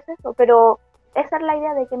este proceso. Pero esa es la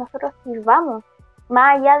idea de que nosotros sirvamos.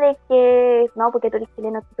 Más allá de que, no, porque tú eres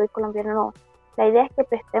chileno, tú eres colombiano, no. la idea es que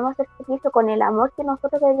prestemos el servicio con el amor que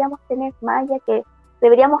nosotros deberíamos tener, más ya que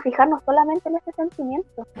deberíamos fijarnos solamente en ese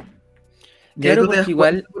sentimiento. Claro, porque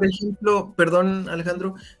igual... Por ejemplo, perdón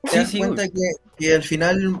Alejandro, te das cuenta que al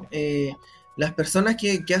final las personas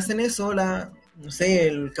que hacen eso, no sé,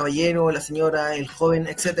 el caballero, la señora, el joven,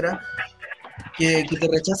 etcétera, que te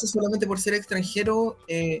rechaza solamente por ser extranjero,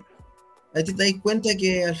 ahí te das cuenta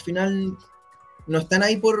que al final no están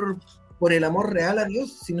ahí por el amor real a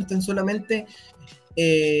Dios, sino están solamente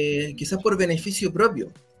quizás por beneficio propio,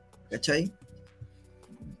 ¿cachai?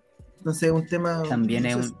 Entonces es un tema... También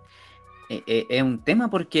es un tema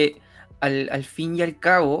porque al fin y al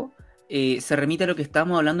cabo se remite a lo que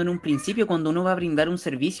estábamos hablando en un principio, cuando uno va a brindar un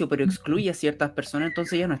servicio pero excluye a ciertas personas,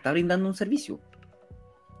 entonces ya no está brindando un servicio.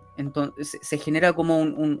 Entonces se genera como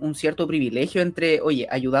un cierto privilegio entre, oye,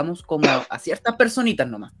 ayudamos como a ciertas personitas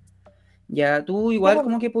nomás. Ya tú igual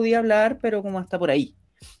como que podías hablar, pero como hasta por ahí.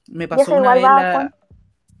 Me pasó una vez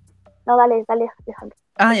No, dale, Alejandro.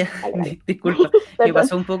 Ah, ya, dale. Disculpa. Me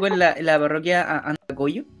pasó un poco en la parroquia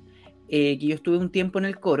Andacoyo, que yo estuve un tiempo en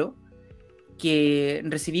el coro, que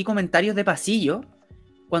recibí comentarios de pasillo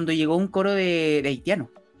cuando llegó un coro de haitianos.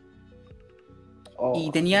 Y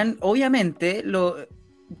tenían, obviamente,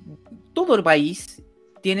 todo el país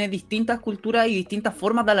tiene distintas culturas y distintas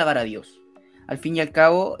formas de alabar a Dios. Al fin y al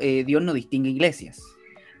cabo, Dios no distingue iglesias,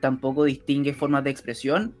 tampoco distingue formas de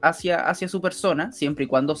expresión hacia su persona, siempre y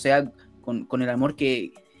cuando sea con el amor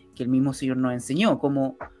que el mismo Señor nos enseñó,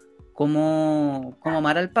 como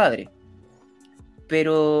amar al Padre.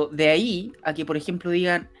 Pero de ahí a que, por ejemplo,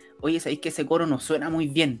 digan, oye, ¿sabéis que ese coro no suena muy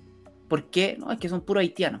bien? ¿Por qué? No, es que son puros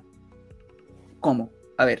haitianos. ¿Cómo?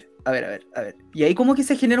 A ver. Y ahí como que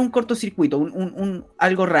se genera un cortocircuito,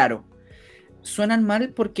 algo raro. ¿Suenan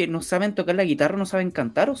mal porque no saben tocar la guitarra, no saben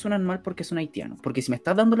cantar, o suenan mal porque son haitianos? Porque si me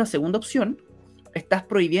estás dando la segunda opción, estás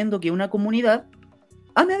prohibiendo que una comunidad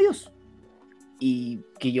ame a Dios. Y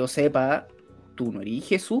que yo sepa, tú no eres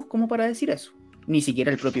Jesús como para decir eso. Ni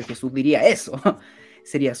siquiera el propio Jesús diría eso.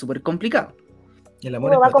 Sería súper complicado. El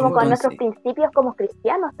amor va como con nuestros principios como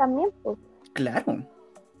cristianos también, pues. Claro.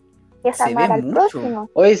 Que es amar al próximo.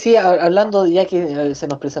 Oye, sí, hablando, ya que se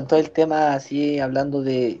nos presentó el tema, así, hablando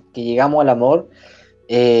de que llegamos al amor,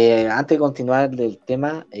 antes de continuar del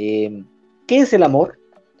tema, ¿qué es el amor?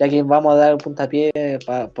 Ya que vamos a dar un puntapié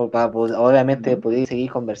para obviamente poder seguir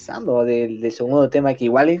conversando del segundo tema, que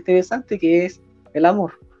igual es interesante, que es el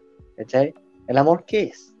amor. ¿Cachai? ¿El amor qué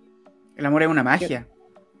es? El amor es una magia,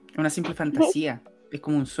 es una simple fantasía, es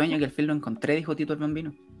como un sueño que al fin lo encontré, dijo Tito el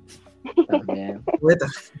Bambino. También.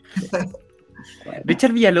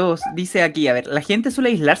 Richard Villalobos dice aquí, a ver, la gente suele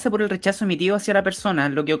aislarse por el rechazo emitido hacia la persona,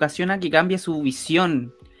 lo que ocasiona que cambie su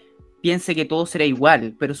visión, piense que todo será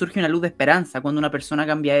igual, pero surge una luz de esperanza cuando una persona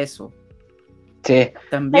cambia eso. Sí.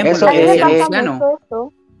 También eso porque es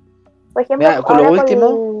eso. Por ejemplo, mira, con lo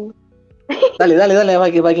último. Dale,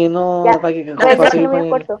 para que no. Ya, para que, muy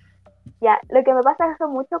corto. Ya, lo que me pasa es eso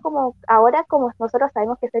mucho como ahora, como nosotros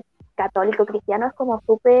sabemos que ser católico cristiano es como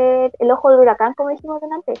súper el ojo del huracán, como dijimos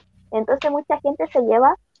delante. Entonces mucha gente se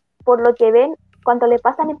lleva por lo que ven cuando le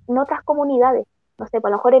pasan en otras comunidades. No sé, a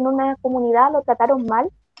lo mejor en una comunidad lo trataron mal,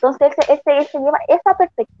 entonces él se lleva esa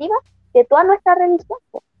perspectiva de toda nuestra religión.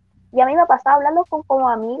 Y a mí me ha pasado hablando como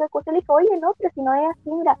amigo, y le digo, oye, no, pero si no es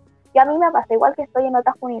así, mira, y a mí me pasa igual que estoy en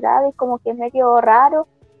otras comunidades, como que es medio raro,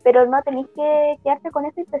 pero no tenéis que quedarse con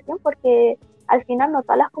esa impresión porque al final no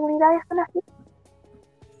todas las comunidades son así.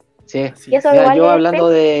 Sí, y eso mira, igual yo hablando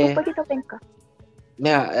de... un poquito penca.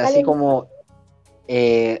 Mira, así como...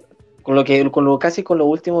 con lo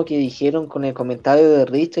último que dijeron con el comentario de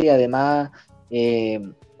Richard y además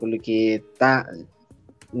con lo que está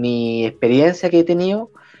mi experiencia que he tenido,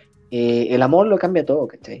 el amor lo cambia todo,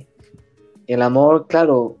 ¿cachai? El amor,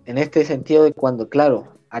 claro, en este sentido de cuando, claro,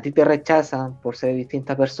 a ti te rechazan por ser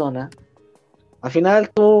distinta persona, al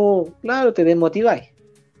final tú, claro, te desmotiváis.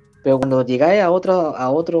 Pero cuando llegáis a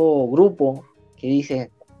otro grupo que dice,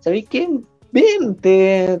 ¿sabéis qué? Ven,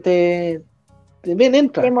 ven,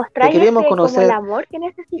 entra. Demostráis te queremos conocer. Como el amor que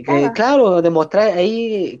necesitabas. Claro, demostrar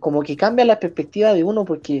ahí como que cambia la perspectiva de uno,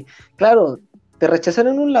 porque, claro, te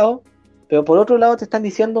rechazaron en un lado, pero por otro lado te están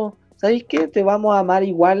diciendo, ¿sabéis qué? Te vamos a amar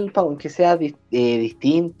igual, aunque seas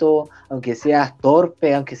distinto, aunque seas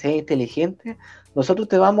torpe, aunque seas inteligente, nosotros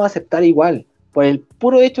te vamos a aceptar igual, por el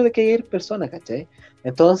puro hecho de que eres persona, ¿cachai?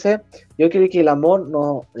 Entonces, yo creo que el amor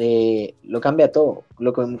lo cambia todo,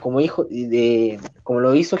 como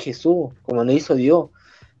lo hizo Jesús, como lo hizo Dios.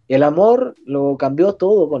 El amor lo cambió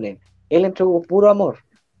todo con Él. Él entregó puro amor,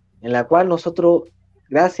 en la cual nosotros,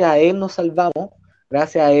 gracias a Él, nos salvamos,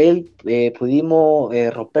 gracias a él pudimos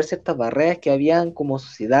romper ciertas barreras que habían como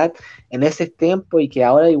sociedad en ese tiempo y que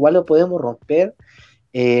ahora igual lo podemos romper.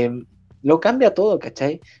 Lo cambia todo,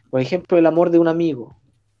 ¿cachai? Por ejemplo, el amor de un amigo.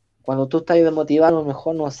 Cuando tú estás desmotivado, a lo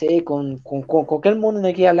mejor, no sé, con qué el mundo no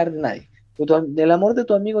quiere hablar de nadie. Del amor de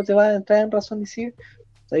tu amigo te va a entrar en razón y decir,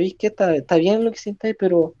 ¿sabéis qué? Está bien lo que sientáis,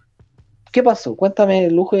 pero ¿qué pasó? Cuéntame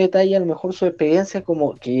el lujo de detalle, a lo mejor su experiencia,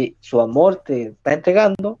 como que su amor te está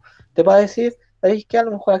entregando, te va a decir, ¿sabéis qué? A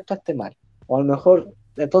lo mejor actuaste mal. O a lo mejor,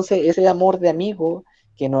 entonces, ese amor de amigo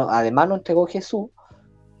que además nos entregó Jesús,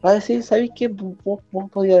 va a decir, ¿sabéis qué? Vos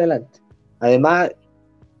podés ir adelante. Además,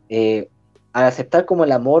 al aceptar como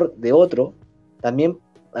el amor de otro, también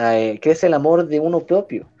crece el amor de uno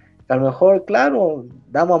propio. A lo mejor, claro,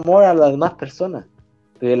 damos amor a las demás personas,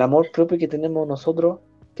 pero el amor propio que tenemos nosotros,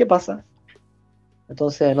 ¿qué pasa?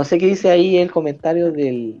 Entonces, no sé qué dice ahí el comentario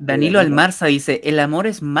del... Danilo Almarza dice, el amor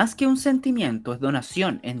es más que un sentimiento, es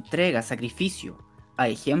donación, entrega, sacrificio, a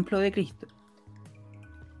ejemplo de Cristo.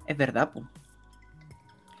 Es verdad, po.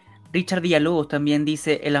 Richard Villalobos también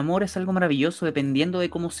dice, el amor es algo maravilloso dependiendo de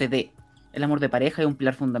cómo se dé. El amor de pareja es un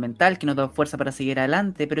pilar fundamental que nos da fuerza para seguir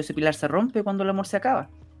adelante, pero ese pilar se rompe cuando el amor se acaba.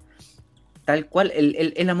 Tal cual,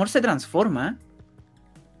 el amor se transforma.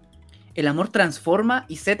 El amor transforma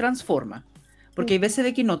y se transforma. Porque hay veces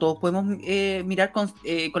de que no todos podemos mirar con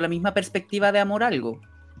la misma perspectiva de amor algo.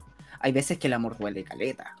 Hay veces que el amor duele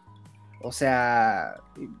caleta. O sea,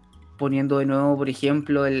 poniendo de nuevo, por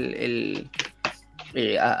ejemplo, al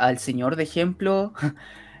Señor de ejemplo,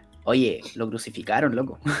 oye, lo crucificaron,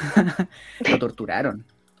 loco. Lo torturaron.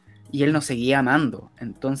 Y él nos seguía amando.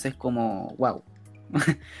 Entonces, como, wow.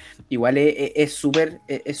 Igual es súper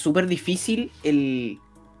difícil el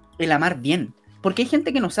amar bien. Porque hay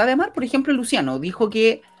gente que no sabe amar. Por ejemplo, Luciano dijo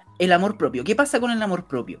que el amor propio. ¿Qué pasa con el amor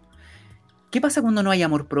propio? ¿Qué pasa cuando no hay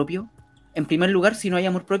amor propio? En primer lugar, si no hay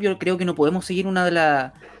amor propio, creo que no podemos seguir una de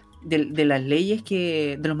las leyes,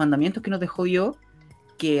 de los mandamientos que nos dejó Dios,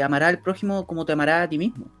 que amará al prójimo como te amará a ti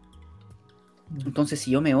mismo. Entonces,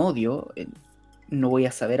 si yo me odio, no voy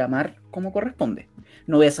a saber amar como corresponde.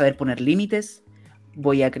 No voy a saber poner límites,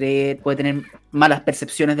 voy a tener malas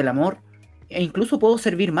percepciones del amor, e incluso puedo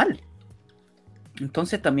servir mal.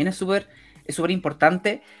 Entonces también es súper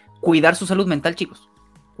importante cuidar su salud mental, chicos.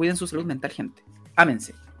 Cuiden su salud mental, gente.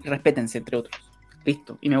 Ámense, respétense, entre otros.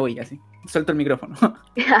 Listo, y me voy así. Suelto el micrófono.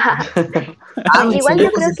 Igual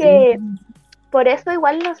yo creo que por eso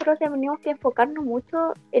igual nosotros tenemos que enfocarnos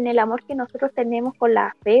mucho en el amor que nosotros tenemos con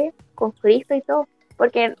la fe, con Cristo y todo.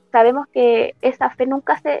 Porque sabemos que esa fe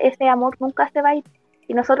ese amor nunca se va a ir.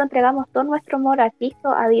 Si nosotros entregamos todo nuestro amor a Cristo,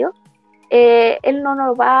 a Dios, Él no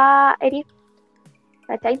nos va a herir.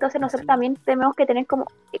 ¿Cachai? Entonces nosotros también tenemos que tener como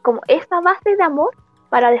esa base de amor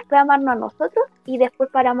para después amarnos a nosotros y después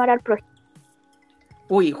para amar al prójimo.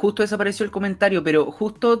 Uy, justo desapareció el comentario, pero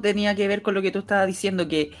justo tenía que ver con lo que tú estabas diciendo,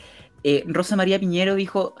 que Rosa María Piñero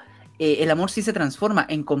dijo, el amor sí se transforma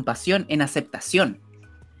en compasión, en aceptación.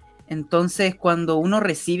 Entonces, cuando uno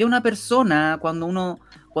recibe a una persona, cuando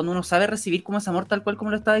uno sabe recibir como ese amor tal cual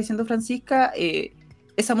como lo estaba diciendo Francisca,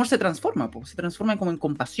 ese amor se transforma como en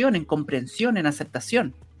compasión, en comprensión, en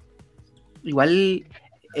aceptación. Igual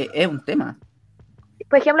es un tema.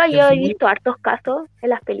 Por ejemplo, yo he visto hartos casos en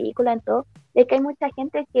las películas, en todo, de que hay mucha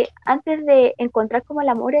gente que antes de encontrar como el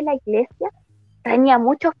amor en la iglesia, tenía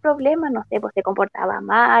muchos problemas, no sé, pues se comportaba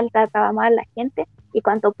mal, trataba mal a la gente, y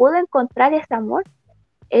cuando pudo encontrar ese amor,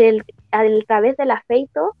 a través de la fe y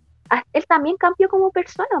todo, él también cambió como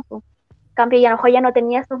persona, pues. Cambió, y a lo mejor ya no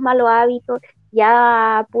tenía esos malos hábitos,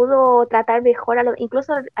 ya pudo tratar mejor,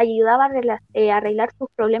 incluso ayudaba a arreglar sus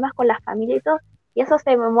problemas con la familia y todo, y eso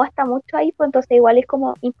se me muestra mucho ahí, pues entonces igual es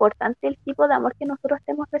como importante el tipo de amor que nosotros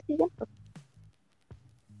estemos recibiendo.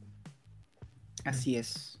 Así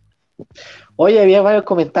es. Oye, había varios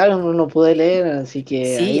comentarios, no pude leer, así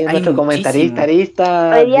que sí, ahí nuestro comentarista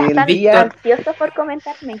hoy día del están día. ansiosos por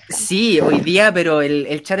comentarme. Sí, hoy día, pero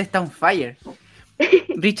el chat está on fire.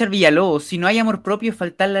 Richard Villalobos, si no hay amor propio es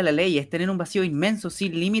faltarle a la ley, es tener un vacío inmenso,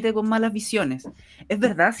 sin límite, con malas visiones. Es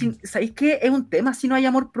verdad, ¿sabéis qué? Es un tema, si no hay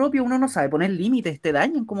amor propio uno no sabe poner límites, te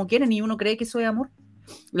dañan como quieren y uno cree que eso es amor.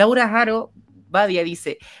 Laura Jaro Badia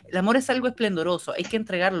dice, el amor es algo esplendoroso, hay que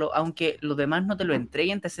entregarlo, aunque los demás no te lo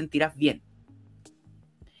entreguen, te sentirás bien.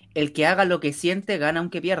 El que haga lo que siente gana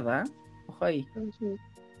aunque pierda. Ojo ahí. Uh-huh.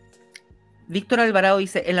 Víctor Alvarado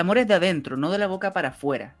dice, el amor es de adentro, no de la boca para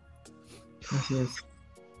afuera. Así es.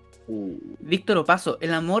 Víctor Opaso,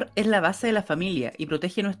 el amor es la base de la familia y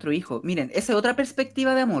protege a nuestro hijo. Miren, esa es otra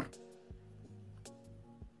perspectiva de amor.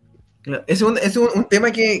 Claro, es un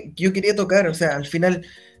tema que yo quería tocar, o sea, al final,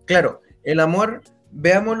 claro, el amor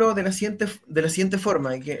veámoslo de la siguiente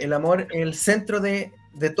forma, que el amor es el centro de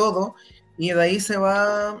todo, y de ahí se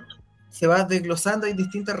va desglosando. Hay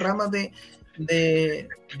distintas ramas de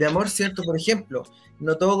amor, ¿cierto? Por ejemplo,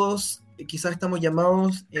 no todos quizás estamos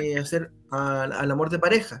llamados al amor de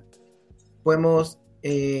pareja. Podemos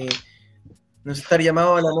no estar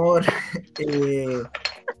llamados al amor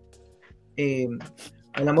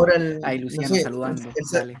Ay, Luciano, no sé, saludando.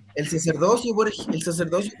 el sacerdocio, por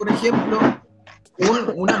ejemplo,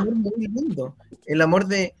 un amor muy lindo.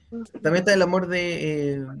 También está el amor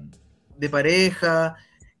de pareja,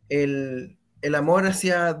 el amor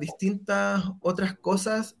hacia distintas otras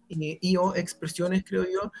cosas y o expresiones, creo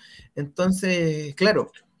yo. Entonces,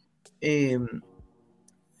 claro,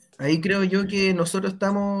 ahí creo yo que nosotros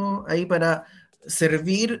estamos ahí para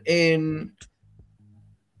servir en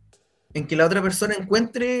que la otra persona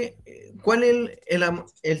encuentre cuál es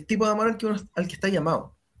el tipo de amor al que está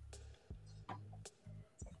llamado.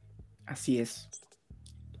 Así es.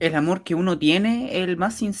 El amor que uno tiene es el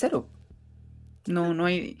más sincero. No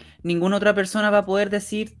hay ninguna otra persona va a poder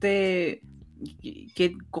decirte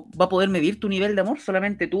que va a poder medir tu nivel de amor.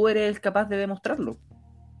 Solamente tú eres capaz de demostrarlo.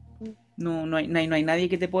 No hay nadie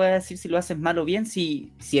que te pueda decir si lo haces mal o bien,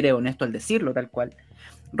 si eres honesto al decirlo, tal cual.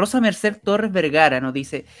 Rosa Merced Torres Vergara nos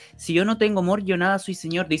dice: si yo no tengo amor, yo nada soy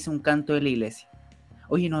señor, dice un canto de la iglesia.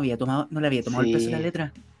 Oye, no le había tomado el peso de la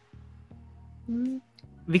letra.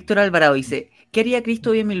 Víctor Alvarado dice: ¿qué haría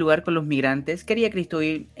Cristo hoy en mi lugar con los migrantes? ¿Qué haría Cristo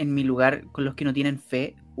hoy en mi lugar con los que no tienen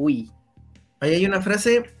fe? Uy. Ahí hay una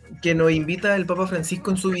frase que nos invita el Papa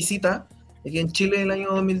Francisco en su visita aquí en Chile en el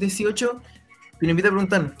año 2018, y nos invita a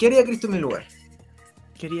preguntar: ¿qué haría Cristo en mi lugar?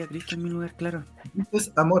 ¿Qué haría Cristo en mi lugar? Claro. Cristo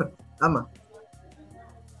es amor, ama.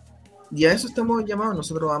 Y a eso estamos llamados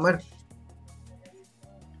nosotros, a amar.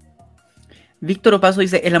 Víctor Opaso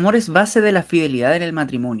dice: el amor es base de la fidelidad en el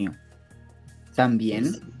matrimonio.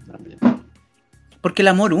 También. Porque el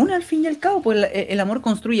amor une al fin y al cabo, pues el amor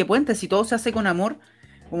construye puentes. Si todo se hace con amor,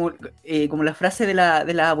 como la frase de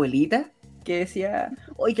la abuelita que decía: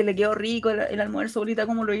 ¡ay, que le quedó rico el almuerzo, abuelita!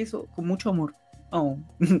 ¿Cómo lo hizo? Con mucho amor. Oh.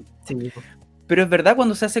 Sí. Pero es verdad,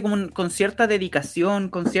 cuando se hace con cierta dedicación,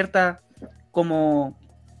 con cierta con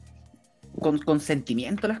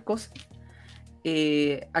sentimiento las cosas,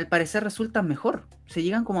 al parecer resultan mejor. Se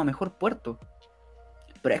llegan como a mejor puerto.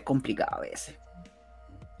 Pero es complicado a veces.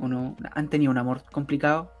 ¿O no? ¿Han tenido un amor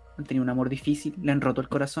complicado? ¿Han tenido un amor difícil? ¿Le han roto el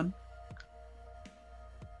corazón?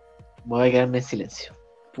 Voy a quedarme en silencio.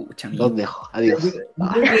 Pucha, los dejo, adiós.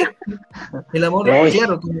 El amor,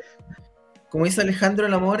 claro, como dice Alejandro,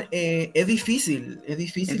 el amor es difícil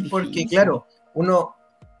porque, claro, uno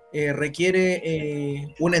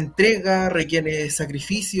requiere una entrega, requiere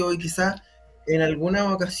sacrificio, y quizás en algunas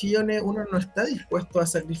ocasiones uno no está dispuesto a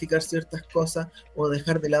sacrificar ciertas cosas o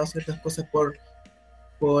dejar de lado ciertas cosas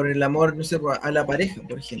por el amor, no sé, a la pareja,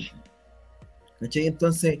 por ejemplo. ¿Cachai?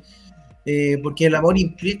 Entonces, porque el amor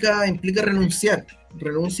implica renuncias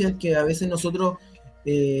que a veces nosotros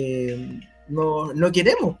no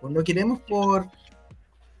queremos, pues, no queremos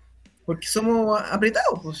porque somos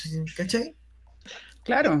apretados, pues, ¿cachai?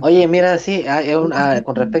 Claro. Oye, mira, sí,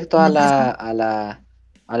 con respecto a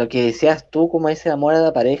lo que decías tú, como ese amor a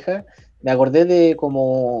la pareja, me acordé de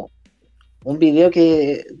como un video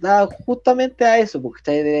que da justamente a eso, porque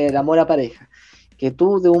está del amor a pareja, que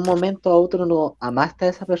tú de un momento a otro no amaste a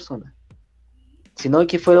esa persona, sino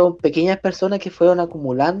que fueron pequeñas personas que fueron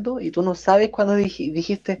acumulando y tú no sabes cuándo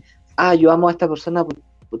dijiste, yo amo a esta persona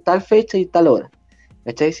por tal fecha y tal hora,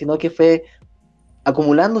 ¿cachai? Sino que fue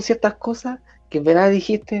acumulando ciertas cosas que en verdad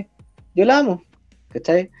dijiste, yo la amo,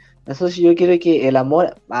 ¿cachai? Entonces yo quiero que el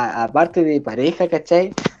amor, aparte de pareja, ¿cachai?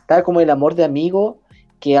 Está como el amor de amigo,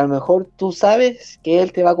 que a lo mejor tú sabes que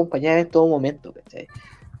él te va a acompañar en todo momento, ¿cachai?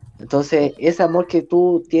 Entonces ese amor que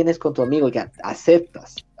tú tienes con tu amigo, que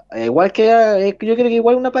aceptas, igual que yo creo que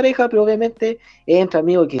igual una pareja, pero obviamente entre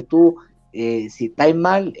amigos que tú, si estáis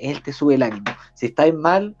mal, él te sube el ánimo, si estáis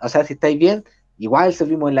mal, o sea, si estáis bien, igual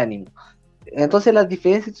subimos el ánimo. Entonces las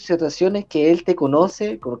diferentes situaciones que él te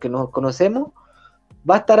conoce, con lo que nos conocemos,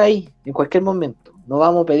 va a estar ahí en cualquier momento. No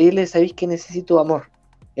vamos a pedirle, sabéis que necesito amor.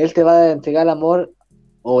 Él te va a entregar amor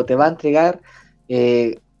o te va a entregar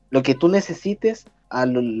lo que tú necesites a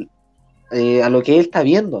lo que él está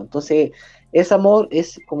viendo. Entonces ese amor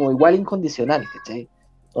es como igual incondicional, ¿cachai?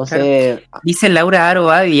 Entonces, claro. Dice Laura Aro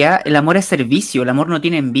Badia: el amor es servicio, el amor no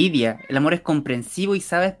tiene envidia, el amor es comprensivo y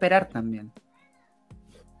sabe esperar también.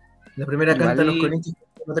 La primera carta a los Corintios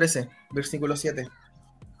 13, versículo 7.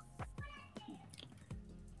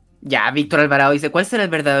 Ya, Víctor Alvarado dice: ¿cuál será el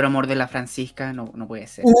verdadero amor de la Francisca? No puede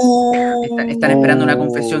ser. Están esperando una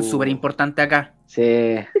confesión súper importante acá.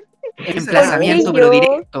 Sí. Emplazamiento, pero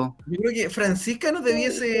directo. Yo creo que Francisca nos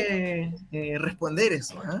debiese responder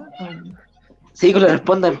eso. Sí, que lo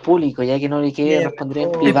responda en público, ya que no le quiere responder en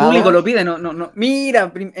El privado. público lo pide, no.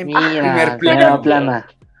 Mira, Mira, primer primera plana.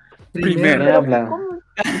 Primera plana.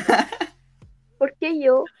 ¿Por qué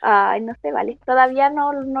yo? Ay, no sé, vale. Todavía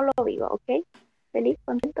no lo vivo, ¿ok? Feliz,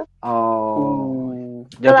 contento.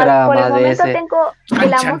 Yo esperaba por el más de momento ese. tengo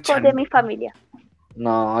el amor de mi familia.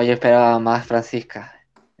 No, yo esperaba más, Francisca.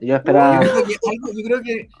 Yo esperaba. Yo creo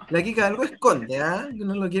que la Kika algo esconde, ¿ah? Que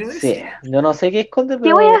no lo quiere decir. Sí, yo no sé qué esconde,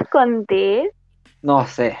 pero. ¿Qué voy a esconder? No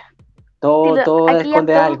sé. Todo aquí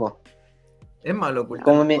esconde ya todo- algo. Es malo ocultar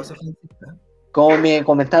Como las cosas, Francisca. Como me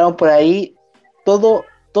comentaron por ahí,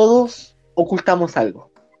 todos ocultamos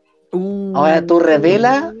algo. Ahora tú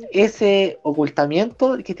revela ese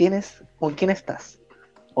ocultamiento que tienes, con quién estás,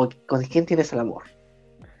 o con quién tienes el amor.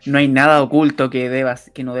 No hay nada oculto que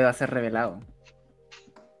no deba ser revelado.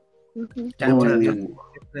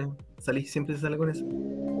 Siempre sale con eso.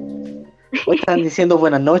 Hoy están diciendo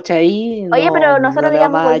buenas noches ahí. Oye, pero nosotros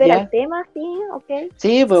digamos volver allá al tema, ¿sí? Okay.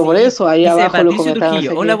 Sí, pero por eso, ahí dice abajo los Patricio comentarios.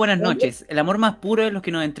 Trujillo, hola, buenas noches. El amor más puro es lo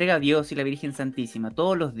que nos entrega Dios y la Virgen Santísima,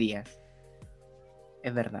 todos los días.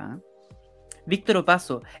 Es verdad. Víctor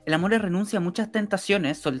Opaso, el amor es renuncia a muchas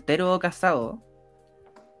tentaciones, soltero o casado.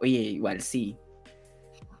 Oye, igual sí.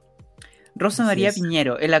 Rosa María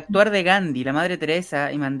Piñero, el actuar de Gandhi, la Madre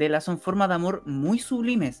Teresa y Mandela son formas de amor muy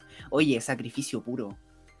sublimes. Oye, sacrificio puro.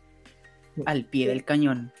 Al pie del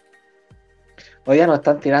cañón. Oye, nos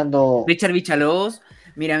están tirando. Richard Villalobos,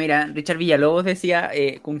 mira, Richard Villalobos decía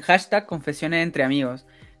con hashtag confesiones entre amigos.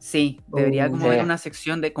 Sí, debería como haber una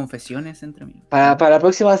sección de confesiones entre amigos. Para la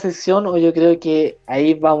próxima sección, yo creo que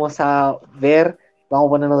ahí vamos a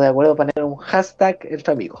ponernos de acuerdo para poner un hashtag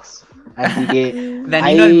entre amigos. Así que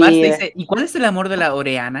Danilo Almaz dice, ¿y cuál es el amor de la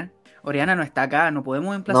Oriana? Oriana no está acá, no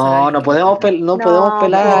podemos emplazar. No podemos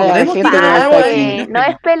pelar a la gente que no está aquí. No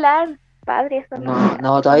es pelar, padre, eso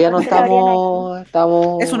no, todavía no estamos.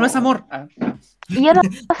 Eso no es amor. Y yo no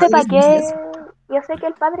sé para qué. Yo sé que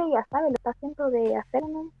el padre ya sabe, lo está haciendo de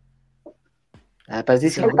hacerme. El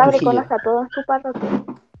padre conoce a todos en su parroquia.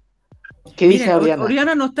 ¿Qué dice Oriana?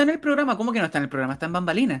 Oriana no está en el programa. ¿Cómo que no está en el programa? Está en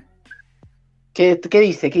bambalinas. ¿Qué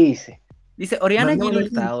dice? Dice Oriana Gil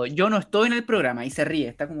Hurtado, yo no estoy en el programa. Y se ríe,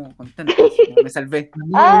 está como contento. Me salvé.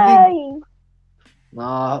 Ay.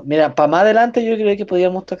 No, mira, para más adelante yo creo que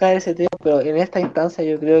podríamos tocar ese tema, pero en esta instancia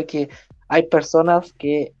yo creo que hay personas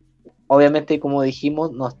que, obviamente, como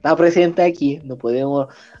dijimos, no está presente aquí, no podemos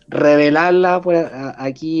revelarla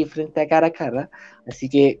aquí frente a cara, así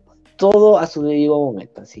que todo a su debido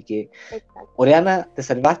momento. Así que, exacto. Oriana, te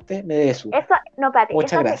salvaste, me debes una.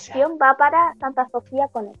 Muchas gracias. Esa sección va para Santa Sofía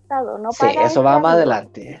Conectado, no para. Sí, eso va más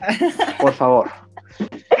adelante, por favor.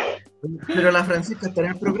 Pero la Francisca está en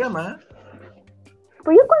el programa.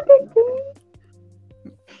 Pues yo contesté.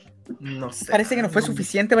 No sé. Parece que no fue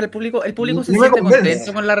suficiente para el público. El público se siente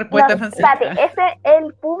contento con la respuesta francesa.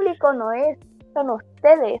 El público no es, son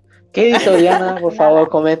ustedes. ¿Qué dice Oriana? Por favor,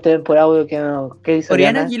 comenten por audio ¿qué dice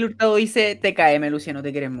Oriana Gil Hurtado dice, TKM, Luciano,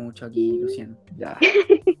 te quieres mucho aquí, Luciano. Ya.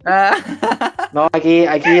 No, aquí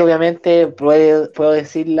obviamente puede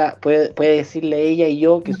decirle ella y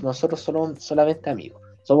yo que nosotros somos solamente amigos.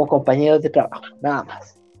 Somos compañeros de trabajo, nada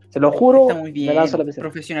más. Se lo juro. Está muy bien.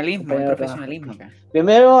 Profesionalismo acá.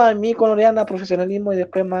 Primero a mí con Oriana, profesionalismo, y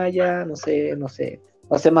después más allá, no sé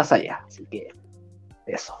más allá. Así que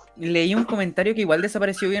eso. Leí un comentario que igual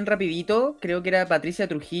desapareció bien rapidito. Creo que era Patricia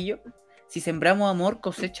Trujillo. Si sembramos amor,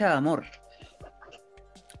 cosecha amor.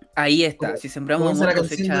 Ahí está. Si sembramos amor,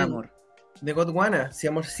 cosecha amor. De Gondwana. Si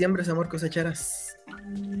amor siembres, amor cosecharás.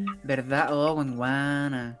 ¿Verdad? Oh,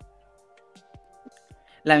 Gondwana.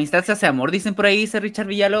 La amistad se hace amor, dicen por ahí, dice Richard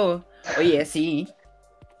Villalobos. Oye, sí.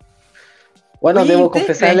 Bueno, debo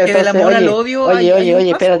confesarle que del amor al odio.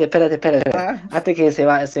 Oye, espérate. Antes que se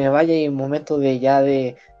me vaya en un momento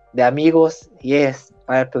de amigos y es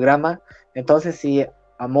para el programa. Entonces, si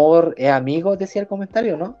amor es amigo, decía el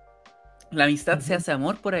comentario, ¿no? La amistad se hace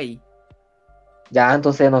amor por ahí. Ya,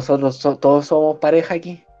 entonces nosotros todos somos pareja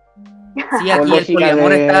aquí. Sí, aquí el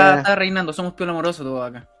poliamor está reinando. Somos poliamorosos todos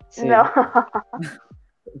acá. Sí. No.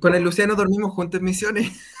 Con el Luciano dormimos juntos en Misiones.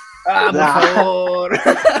 Por favor.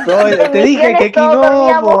 No, te dije que aquí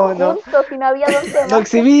no. Juntos, si no había dónde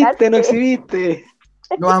no exhibiste.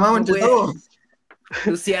 Nos amamos entre todos.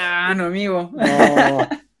 Luciano, amigo.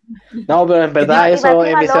 No, pero en verdad eso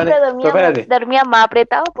en Misiones. Dormía más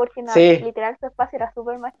apretado porque literal su espacio era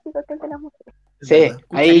súper más chico que el de las mujeres. Sí,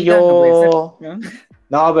 ahí yo.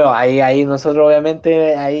 No, pero ahí nosotros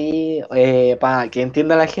obviamente, para que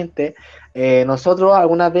entienda la gente, nosotros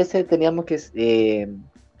algunas veces teníamos que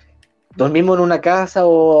dormimos en una casa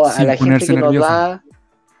o a Sin la gente ponerse que nos nervioso. da...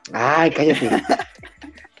 Ay, cállate.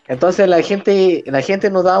 Entonces la gente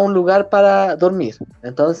nos da un lugar para dormir.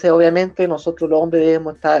 Entonces, obviamente, nosotros los hombres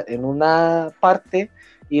debemos estar en una parte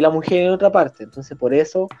y la mujer en otra parte. Entonces, por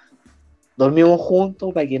eso dormimos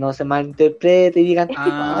juntos para que no se malinterprete y digan,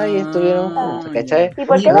 ay, estuvieron juntos, ¿cachai? ¿Y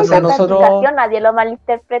por qué Entonces, no hay nosotros... planificación? Nadie lo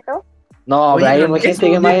malinterpretó. No, Oye, pero hay pero gente eso,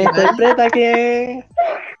 que malinterpreta que...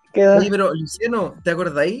 Oye, pero Luciano, ¿te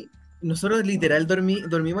acordáis? Nosotros literal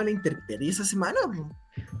dormimos a la intemperie esa semana, po.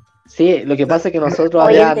 Sí, lo que pasa es que nosotros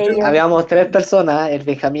Oye, ¿en serio? habíamos 3 personas, el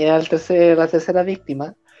Benjamín era la tercera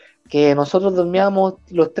víctima, que nosotros dormíamos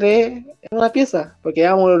los 3 en una pieza, porque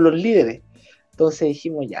éramos los líderes. Entonces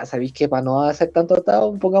dijimos, ya, ¿sabéis qué? Para no hacer tanto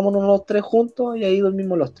atado, pongámonos los 3 juntos y ahí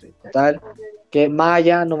dormimos los 3. Total, que más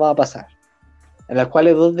allá no va a pasar. En las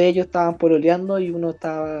cuales 2 de ellos estaban pololeando y uno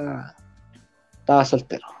estaba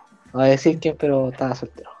soltero. No voy a decir quién, pero estaba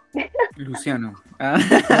soltero. Luciano. No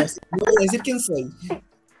voy a decir quién soy.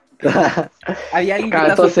 Había alguien que Claro,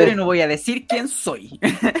 está soltero entonces- y no voy a decir quién soy.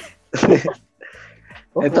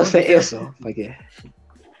 Entonces eso, ¿para qué?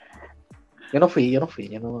 Yo no fui.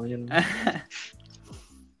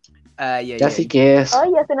 Ay, ay, Ya ay. sí que es.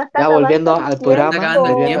 Oye, se nos está Ya acabando volviendo el al tiempo. programa, Está acabando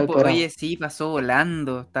el volviendo al tiempo. programa. Oye, sí, pasó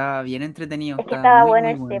volando. Estaba bien entretenido. Es que estaba estaba muy, bueno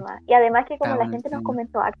muy el bueno. tema. Y además que como Estaba la bueno gente el nos tema.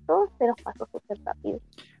 comentó harto, se nos pasó súper rápido.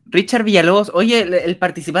 Richard Villalobos, oye, el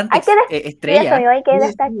participante Hay que estrella. Eso, hay que Sí,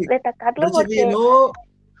 sí. destacarlo Richard porque Villalobos,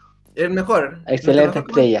 el mejor. Excelente Nuestro mejor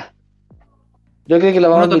estrella. Yo creo que lo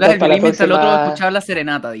vamos Uno a tocaba invitar el para la violín mientras el otro próxima. escuchaba la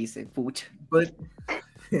serenata, dice. Pucha. pod-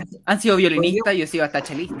 Han sido violinistas, yo he sido hasta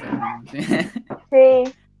chelista.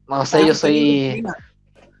 sí. No sé, yo soy.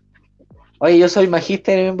 Oye, yo soy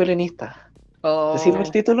magíster en violinista. Oh, ¿Te sirve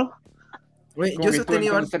el título? Oye, como yo que estuve en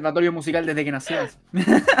sostenido conservatorio musical desde que nacías.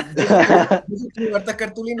 hartas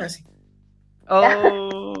cartulinas.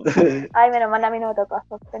 Oh, Ay, menos mal a mí no me tocó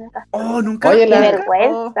sostener estas cosas. oh, nunca. Oye, Qué la-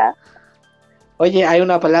 vergüenza. Oye, hay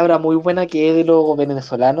una palabra muy buena que es de los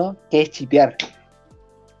venezolanos, que es chipear.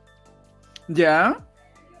 ¿Ya?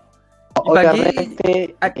 ¿Y para qué?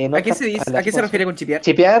 Obviamente, ¿A en qué otras se dice? ¿A qué palabras, se refiere con chipear?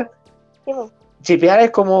 Chipear, Sí, pues. chipear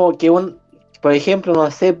es como que por ejemplo,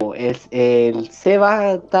 no sé, el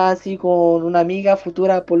Seba está así con una amiga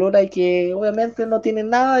futura polola y que obviamente no tienen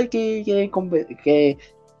nada y que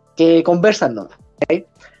conversan, ¿no? ¿Ok?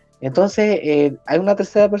 Entonces, hay una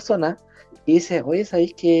tercera persona y dice, oye,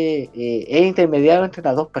 ¿sabéis que es intermediario entre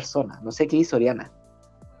las 2 personas? No sé qué hizo Oriana.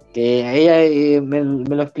 Que ella me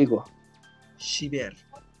lo explicó. Shiver.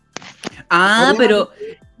 Ah, Oriana, pero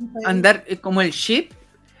andar como el ship.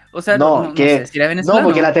 O sea, No, no que- sé si era venezolano. No,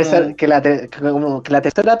 porque la tercera, como- que la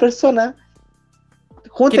tercera persona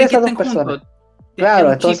junta quieren que esas 2 estén personas. juntos. Claro, Tiene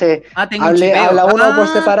un chip. entonces Tengo un chipeo. habla uno por Ah,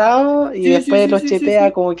 separado y sí, después sí, los sí, chipea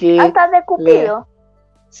sí. como que... Hasta de Cupido.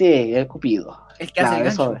 Sí, el cupido. El que hace el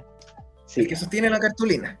Claro, gancho. eso. Sí, El que sostiene la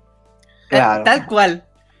cartulina. claro. Tal cual.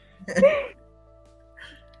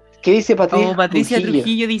 ¿Qué dice Patricia? Patricia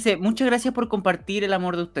Trujillo dice, muchas gracias por compartir el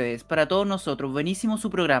amor de ustedes. Para todos nosotros, buenísimo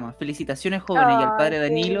su programa. Felicitaciones jóvenes y al padre Ay,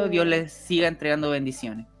 Danilo, sí. Dios les siga entregando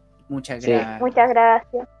bendiciones. Muchas Sí. gracias. Muchas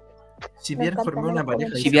gracias. Shiver encanta formó el una pareja.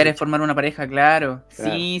 dice Chipear es Richard. formar una pareja, claro.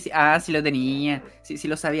 Claro. Sí, sí, sí lo tenía. Sí, sí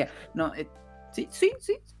lo sabía. No, sí.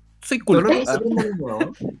 Soy Todos culto. los días se aprende algo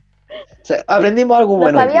nuevo. O sea, aprendimos algo Lo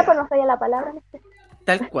bueno. hoy sabía, día. pero no sabía la palabra.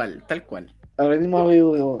 Tal cual, tal cual. Aprendimos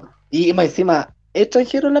algo. Y más encima,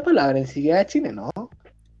 extranjero es la palabra, en siquiera chileno.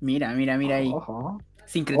 Mira ahí. Ojo.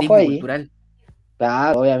 Sincretismo Ojo ahí. cultural.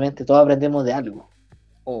 Claro, obviamente, todos aprendemos de algo.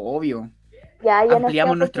 Obvio. Ya nos Ampliamos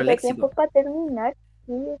queda nuestro poquito léxico. tiempo para terminar.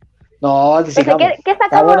 Sí. No, Entonces, sigamos. ¿qué Está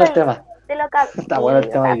sacamos bueno el tema. de lo que... Está bueno el Sí,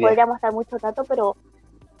 tema o sea, hoy día. podríamos estar mucho rato, pero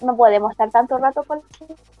no podemos estar tanto rato con...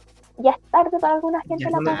 Ya es tarde para alguna gente Ya,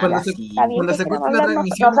 la cuando pasada. se- Está bien cuando que se queramos corte la hablar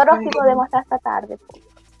transmisión, nosotros sí está bien. podemos estar hasta tarde.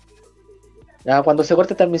 Ya, cuando se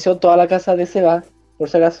corte transmisión, toda la casa de Seba, por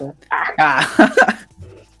si acaso. Ah,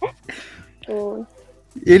 Uy,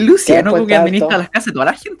 el Luciano Queda como que puente administra alto. las casas de toda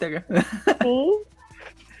la gente acá. sí,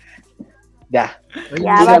 Ya. Oye,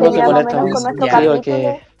 ya Sí, va a sigamos terminar con más o esto. menos con nuestro Ya. capítulo.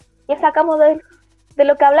 Porque- ¿Qué sacamos de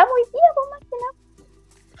lo que hablamos hoy día, pues, más que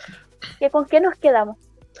nada? ¿Con qué nos quedamos?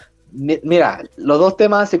 Mira, los 2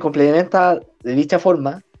 temas se complementan de dicha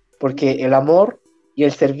forma, porque el amor y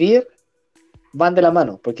el servir van de la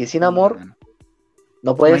mano, porque sin amor no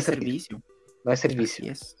no puede hay servir, servicio. no hay Así servicio.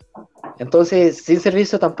 es. Entonces, sin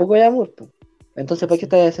servicio tampoco hay amor. Po. Entonces, ¿para qué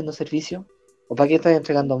estás haciendo servicio? ¿O para qué estás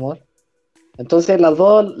entregando amor? Entonces, los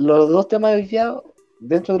dos temas de hoy día,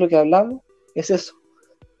 dentro de lo que hablamos, es eso.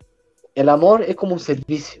 El amor es como un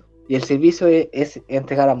servicio, y el servicio es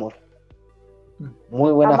entregar amor.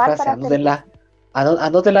 Muy buena Amar frase, para anótenla.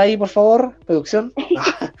 Anótenla ahí, por favor, producción.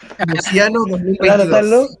 Luciano ¿Puedo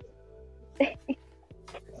anotarlo? 2022.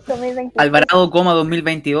 2022. Alvarado,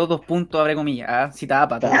 2022, 2 puntos, abre comillas. Citada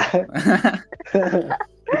para todo.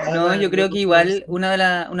 No, yo creo que igual una de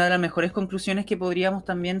las mejores conclusiones que podríamos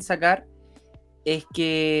también sacar es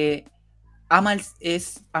que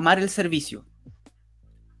es amar el servicio.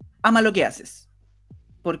 Ama lo que haces.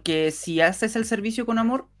 Porque si haces el servicio con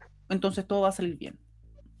amor, entonces todo va a salir bien.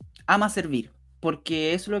 Ama servir,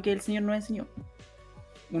 porque eso es lo que el Señor nos enseñó.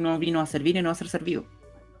 Uno vino a servir y no a ser servido.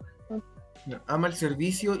 Ama el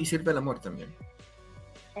servicio y sirve al amor también.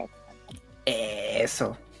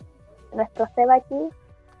 Eso. Nuestro Seba aquí.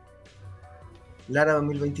 Lara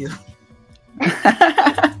 2022.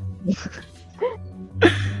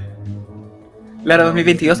 Lara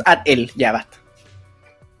 2022, at él, ya basta.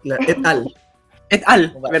 Et al. Et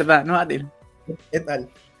al, ¿verdad? No at él. Et al.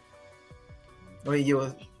 Oye,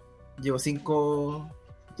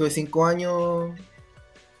 tuve 5 años.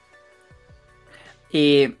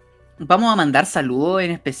 Vamos a mandar saludos en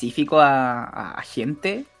específico a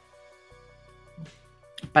gente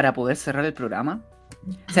para poder cerrar el programa.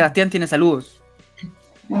 Sebastián tiene saludos.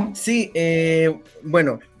 Sí,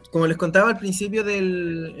 bueno, como les contaba al principio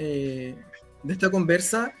de esta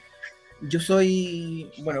conversa, yo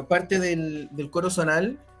soy, bueno, parte del coro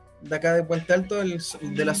zonal de acá de Puente Alto,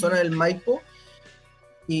 de la zona del Maipo,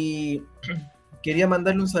 y quería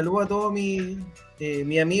mandarle un saludo a todos mis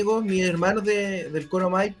amigos, mis hermanos del coro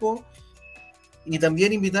Maipo, y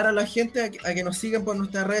también invitar a la gente a que nos sigan por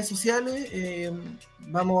nuestras redes sociales.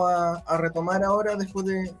 Vamos a retomar ahora, después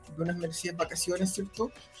de unas merecidas vacaciones,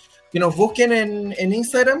 ¿cierto? Que nos busquen en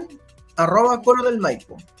Instagram, @coro del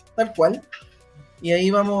Maipo, tal cual. Y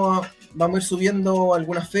ahí vamos a ir subiendo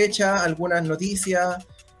algunas fechas, algunas noticias,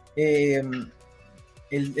 el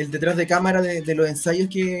detrás de cámara de los ensayos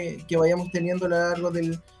que vayamos teniendo a lo largo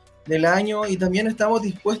del año. Y también estamos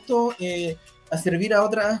dispuestos a servir a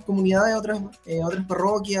otras comunidades, a otras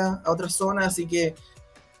parroquias, a otras zonas, así que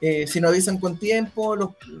si nos avisan con tiempo,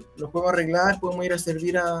 los podemos arreglar, podemos ir a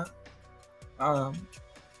servir a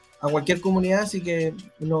cualquier comunidad, así que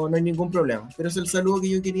no hay ningún problema. Pero es el saludo que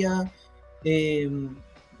yo quería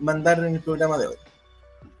mandar en el programa de hoy.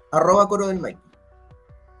 @coro del Maipo.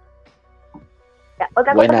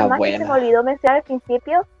 Otra cosa más que se me olvidó mencionar al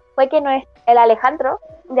principio fue que el Alejandro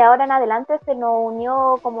de ahora en adelante se nos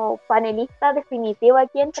unió como panelista definitivo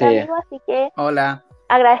aquí en Entre Amigos, así que hola,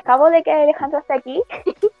 agradezcamos de que Alejandro esté aquí.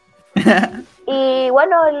 Y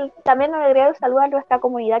bueno, también nos agrega un saludo a nuestra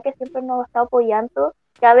comunidad que siempre nos está apoyando,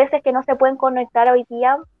 que a veces que no se pueden conectar hoy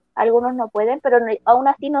día, algunos no pueden, pero aún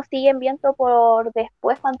así nos siguen viendo por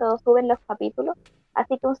después cuando suben los capítulos,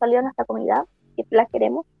 así que un saludo a nuestra comunidad, que las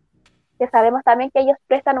queremos, que sabemos también que ellos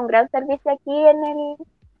prestan un gran servicio aquí en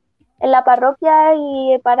la parroquia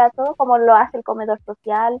y para todo, como lo hace el comedor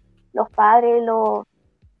social, los padres,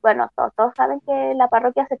 bueno, todos saben que en la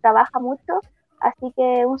parroquia se trabaja mucho, así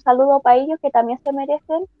que un saludo para ellos que también se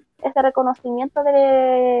merecen ese reconocimiento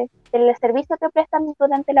del servicio que prestan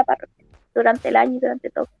durante la parroquia, durante el año y durante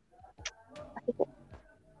todo. Así que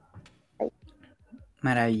ahí.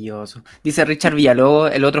 Maravilloso. Dice Richard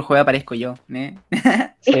Villalobos, el otro jueves aparezco yo, ¿eh?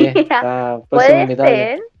 Sí, puede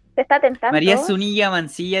ser, se está tentando. María Zunilla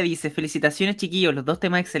Mancilla dice, felicitaciones chiquillos, los dos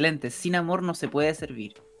temas excelentes, sin amor no se puede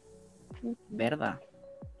servir. ¿Verdad?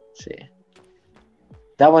 Sí.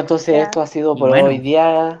 Pues entonces ya. Esto ha sido por hoy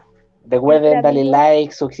día. Recuerden darle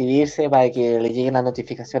like, suscribirse para que les lleguen las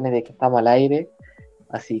notificaciones de que estamos al aire.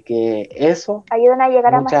 Así que eso. Ayuden a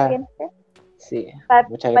llegar a más gente. Sí,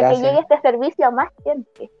 muchas gracias. Para que llegue este servicio a más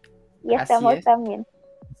gente. Y este amor también.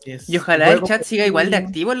 Y ojalá el chat siga igual de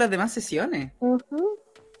activo en las demás sesiones.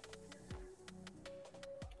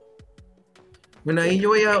 Bueno, ahí yo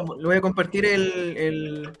voy a compartir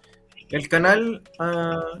el canal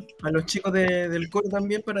a los chicos del coro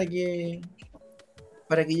también para que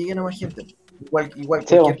lleguen a más gente. Igual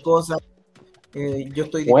cualquier cosa. Yo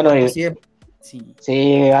estoy dispuesto siempre.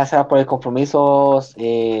 Sí, gracias por el compromiso,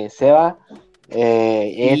 Seba.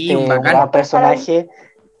 Un gran personaje.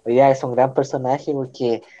 Hoy día es un gran personaje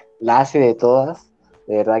porque la hace de todas.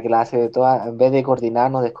 De verdad que la hace de todas. En vez de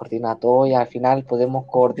coordinarnos, descoordina a todos y al final podemos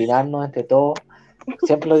coordinarnos entre todos.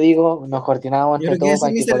 Siempre lo digo, nos coordinamos entre todos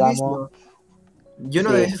para que podamos. Yo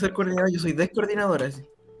no debo ser coordinador, yo soy descoordinador. Así.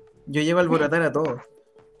 Yo llevo a alborotar a todos.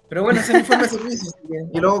 Pero bueno, ese es mi forma de servicio.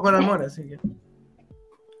 Y luego con amor, así que.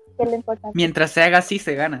 Mientras se haga así,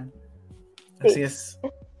 se gana. Así es.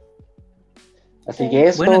 Así que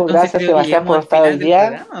eso, bueno, gracias Sebastián por estar hoy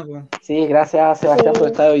día. Sí, gracias Sebastián por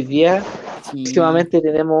estar hoy día. Próximamente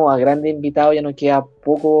tenemos a grandes invitados, ya nos queda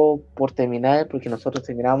poco por terminar, porque nosotros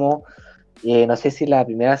terminamos no sé si la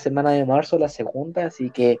primera semana de marzo o la segunda, así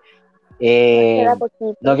que Queda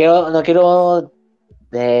poquito. no quiero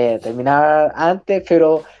terminar antes,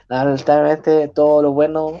 pero lamentablemente todo lo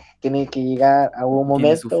bueno tiene que llegar a algún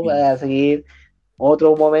Tiene su momento fin. para seguir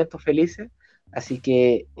otros momentos felices. Así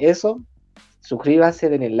que eso, suscríbanse,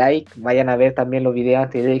 denle like, vayan a ver también los videos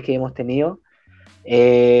anteriores que hemos tenido.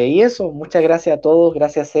 Y eso, muchas gracias a todos,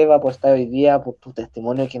 gracias Seba por estar hoy día, por tu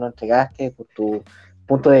testimonio que nos entregaste, por tu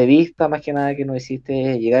punto de vista más que nada que nos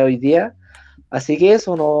hiciste llegar hoy día. Así que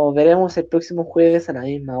eso, nos veremos el próximo jueves a la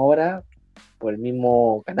misma hora por el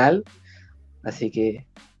mismo canal. Así que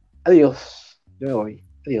adiós, yo me voy,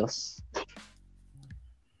 adiós.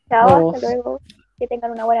 Chao, hasta luego. Que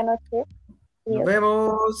tengan una buena noche. Nos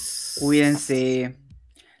vemos. Cuídense.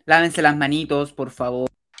 Lávense las manitos, por favor.